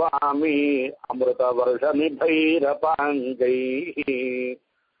ஆத்ரீபவாமி அமிர்த வருஷ நிபைரபாங்கைஹி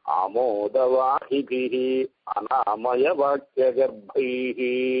ஆமோதவாஹிபிஹி அநாமய வாக்கிய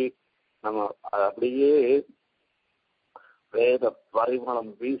கர்ப்பைஹி. நம்ம அப்படியே வேத பரிமளம்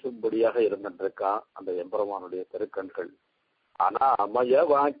வீசும்படியாக இருந்திருக்கான் அந்த எம்பெருமானுடைய திருக்கண்கள். அநாமய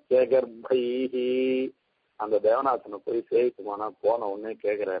வாக்கிய கர்ப்பைஹி. அந்த தேவநாசனை போய் சேவிக்குமானா போன உடனே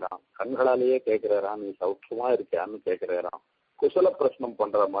கேட்கிறாராம், கண்களாலேயே கேட்கிறாராம், நீ சௌக்கியமா இருக்கியான்னு கேட்கிறாராம். குசல பிரச்சனம்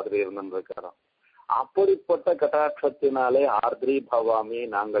பண்ற மாதிரி இருந்திருக்காராம். அப்படிப்பட்ட கட்டாட்சத்தினாலே ஆர்திரி பவாமி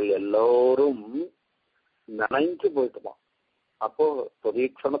நாங்கள் எல்லோரும் நனைஞ்சு போயிட்டோமா. அப்போ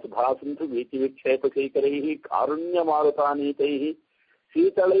சுவீக்ஷண சுபாசிந்து வீட்டி விக்ஷேப சீக்கரைஹி காருண்ய மாருதானீதைஹி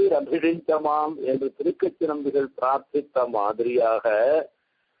சீதளைர் அபிஷிஞ்சமாம் என்று திருக்கச்சி நம்பிகள் பிரார்த்தித்த மாதிரியாக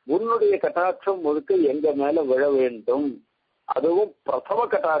உன்னுடைய கட்டாட்சம் முழுக்க எங்க மேல விழ வேண்டும். அதுவும் பிரதம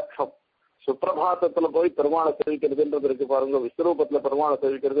கட்டாட்சம். சுப்பிரபாதத்துல போய் பெருமாளை சேவிக்கிறதுன்றது இருக்கு பாருங்க, விஸ்வரூபத்துல பெருமாளை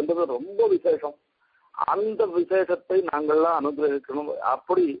சேவிக்கிறதுன்றது ரொம்ப விசேஷம். அந்த விசேஷத்தை நாங்கள்லாம் அனுகிரகிக்கணும்.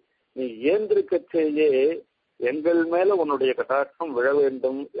 அப்படி நீ ஏந்திரிக்கச்சேயே எங்கள் மேல உன்னுடைய கட்டாட்சம் விழ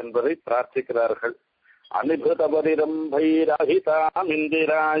வேண்டும் என்பதை பிரார்த்திக்கிறார்கள். அனிபுத பரிரம்பைரஹிதாம்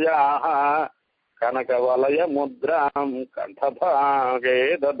இந்திராயாக கனகவலய முத்ராம் கண்டபாகே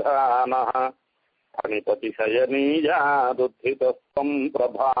ததானஹ பணிபதி சயனீயாதுத்திதஸ்தம்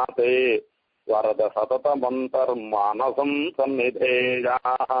பிரபாதே வரத சததமந்தர் மானசம்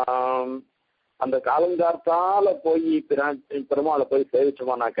சந்நிதேயாம். அந்த காலங்கார்த்தால போய் பெருமாளை போய்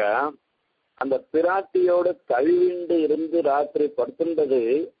சேவிச்சோமானாக்க அந்த பிராட்டியோட தழுவிண்டு இருந்து ராத்திரி படுத்துன்றது,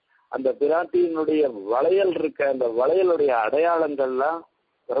 அந்த பிராட்டியினுடைய வளையல் இருக்க அந்த வளையலுடைய அடையாளங்கள்லாம்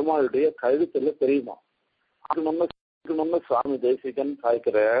பெருமாளுடைய கழுத்துல தெரியுமா. அது நம்ம சுவாமி தேசிகன்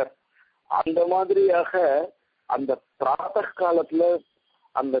சாய்க்கிறார். அந்த மாதிரியாக அந்த பிராத்த காலத்துல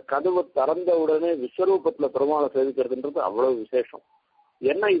அந்த கதவு திறந்த உடனே விஸ்வரூபத்துல பெருமாளை சேவிக்கிறதுன்றது அவ்வளவு விசேஷம்.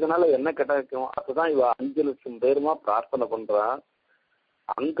 என்ன இதனால என்ன கிடைக்கும், அதுதான் இவ 5 லட்சம் பேருமா பிரார்த்தனை பண்றான்.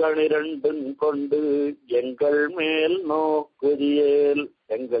 அங்கனிரண்டும் கொண்டு எங்கள் மேல் நோக்குதியேல்,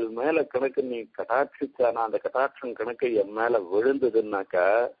 எங்கள் மேல கணக்கு நீ கட்டாட்சிச்சானா அந்த கட்டாட்சம் கணக்கு என் மேல விழுந்ததுன்னாக்கா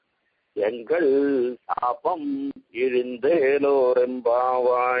எங்கள் சாபம்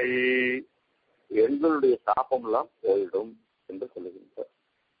இழிந்தேலோரெம்பாவாய், எங்களுடைய சாபம்லாம் போயிடும் என்று சொல்லுகின்றார்.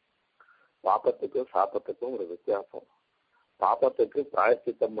 பாப்பத்துக்கும் சாபத்துக்கும் ஒரு வித்தியாசம். பாப்பத்துக்கு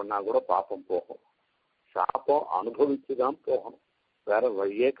பிராயச்சித்தம் பண்ணா கூட பாப்பம் போகும், சாபம் அனுபவிச்சுதான் போகணும், வேற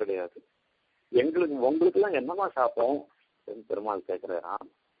வழியே கிடையாது. உங்களுக்கு எல்லாம் என்னமா சாப்பம் பெருமாள் கேட்கிறாராம்.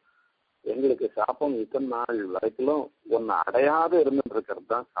 எங்களுக்கு சாப்பம் இத்தனை நாள் வரைக்கும் ஒன்னு அடையாது இருந்துட்டு இருக்கிறது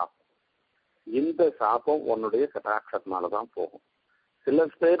தான் சாப்பம். இந்த சாப்பம் உன்னுடைய கட்டாட்சத்தினாலதான் போகும். சில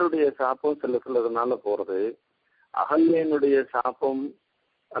பேருடைய சாப்பம் சிலதுனால போறது. அகல்யனுடைய சாப்பம்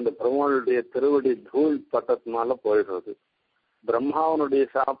அந்த பெருமாளுடைய திருவடி தூள் பட்டத்தினால போயிடுறது. பிரம்மாவனுடைய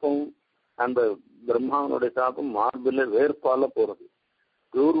சாப்பம் அந்த பிரம்மாவனுடைய சாப்பம் மார்பில வேர்ப்பால போறது.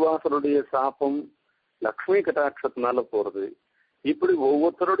 தூர்வாசனுடைய சாப்பம் லக்ஷ்மி கட்டாட்சத்தினால போறது. இப்படி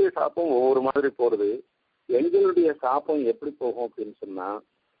ஒவ்வொருத்தருடைய சாபம் ஒவ்வொரு மாதிரி போறது. எங்களுடைய சாபம் எப்படி போகும் அப்படின்னு சொன்னா,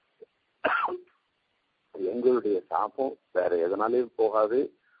 எங்களுடைய சாபம் வேற எதனாலையும் போகாது,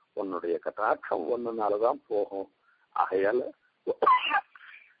 உன்னுடைய கட்டாட்சம் ஒன்னுனாலதான் போகும். ஆகையால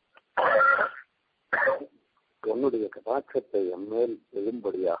உன்னுடைய கட்டாட்சத்தை எம்மேல்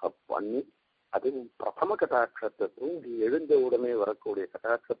எழும்படியாக பண்ணி, அதுவும் பிரதம கட்டாட்சத்தை தூங்கி எழுந்த உடனே வரக்கூடிய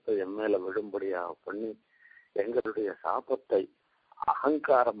கட்டாட்சத்தை எம்மேல விழும்படியாக பண்ணி, எங்களுடைய சாபத்தை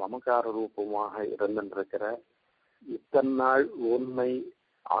அகங்கார மமகார ரூபமாக இருந்திருக்கிற இத்தனை நாள் உன்னை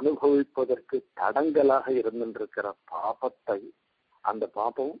அனுபவிப்பதற்கு தடங்கலாக இருந்திருக்கிற பாபத்தை, அந்த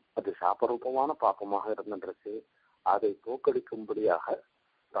பாபம் அது சாபரூபமான பாபமாக இருந்திருக்கு, அதை போக்கடிக்கும்படியாக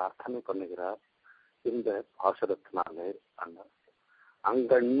பிரார்த்தனை பண்ணுகிறார் இந்த பாசுரத்தினாலே.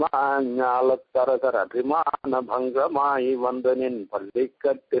 அங்கண்மாஞாலத்தரசர் அபிமான பங்கமாய் வந்தனின்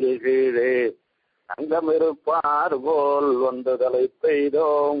பள்ளிக்கட்டில் கீழே அங்கமிருப்பார் போல் வந்ததலை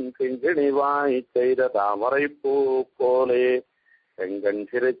பெய்தோம் கிங்கிணிவாய் செய்த தாமரை பூ போலே எங்கண்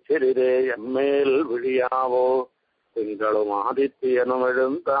சிறுச்சிறிரே எம்மேல் விழியாவோ திங்களும் ஆதித்யனும்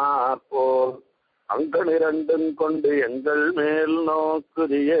எழுந்தாற்போல் அங்கனிரண்டும் கொண்டு எங்கள் மேல்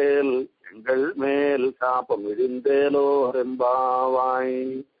நோக்குதியேல் எங்கள் மேல் சாபம் இழிந்தேலோரெம்பாவாய்.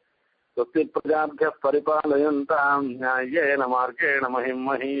 சுத்தி பிரஜாபிய பரிபாலயந்தாம் நியாயேன மார்கேண மஹிம்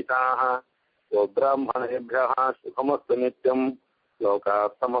மஹீசாஹ கோப்ராஹ்மணேभ्यः சுகமஸ்து நித்யம் லோகாः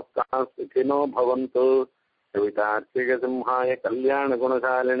சமஸ்தாः சுகினோ பவந்து. கவிதார்க்கிகசிம்ஹாய கல்யாண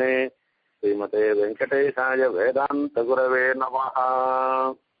குணசாலினே ஸ்ரீமதே வெங்கடேசாய வேதாந்த குரவே நமஹ.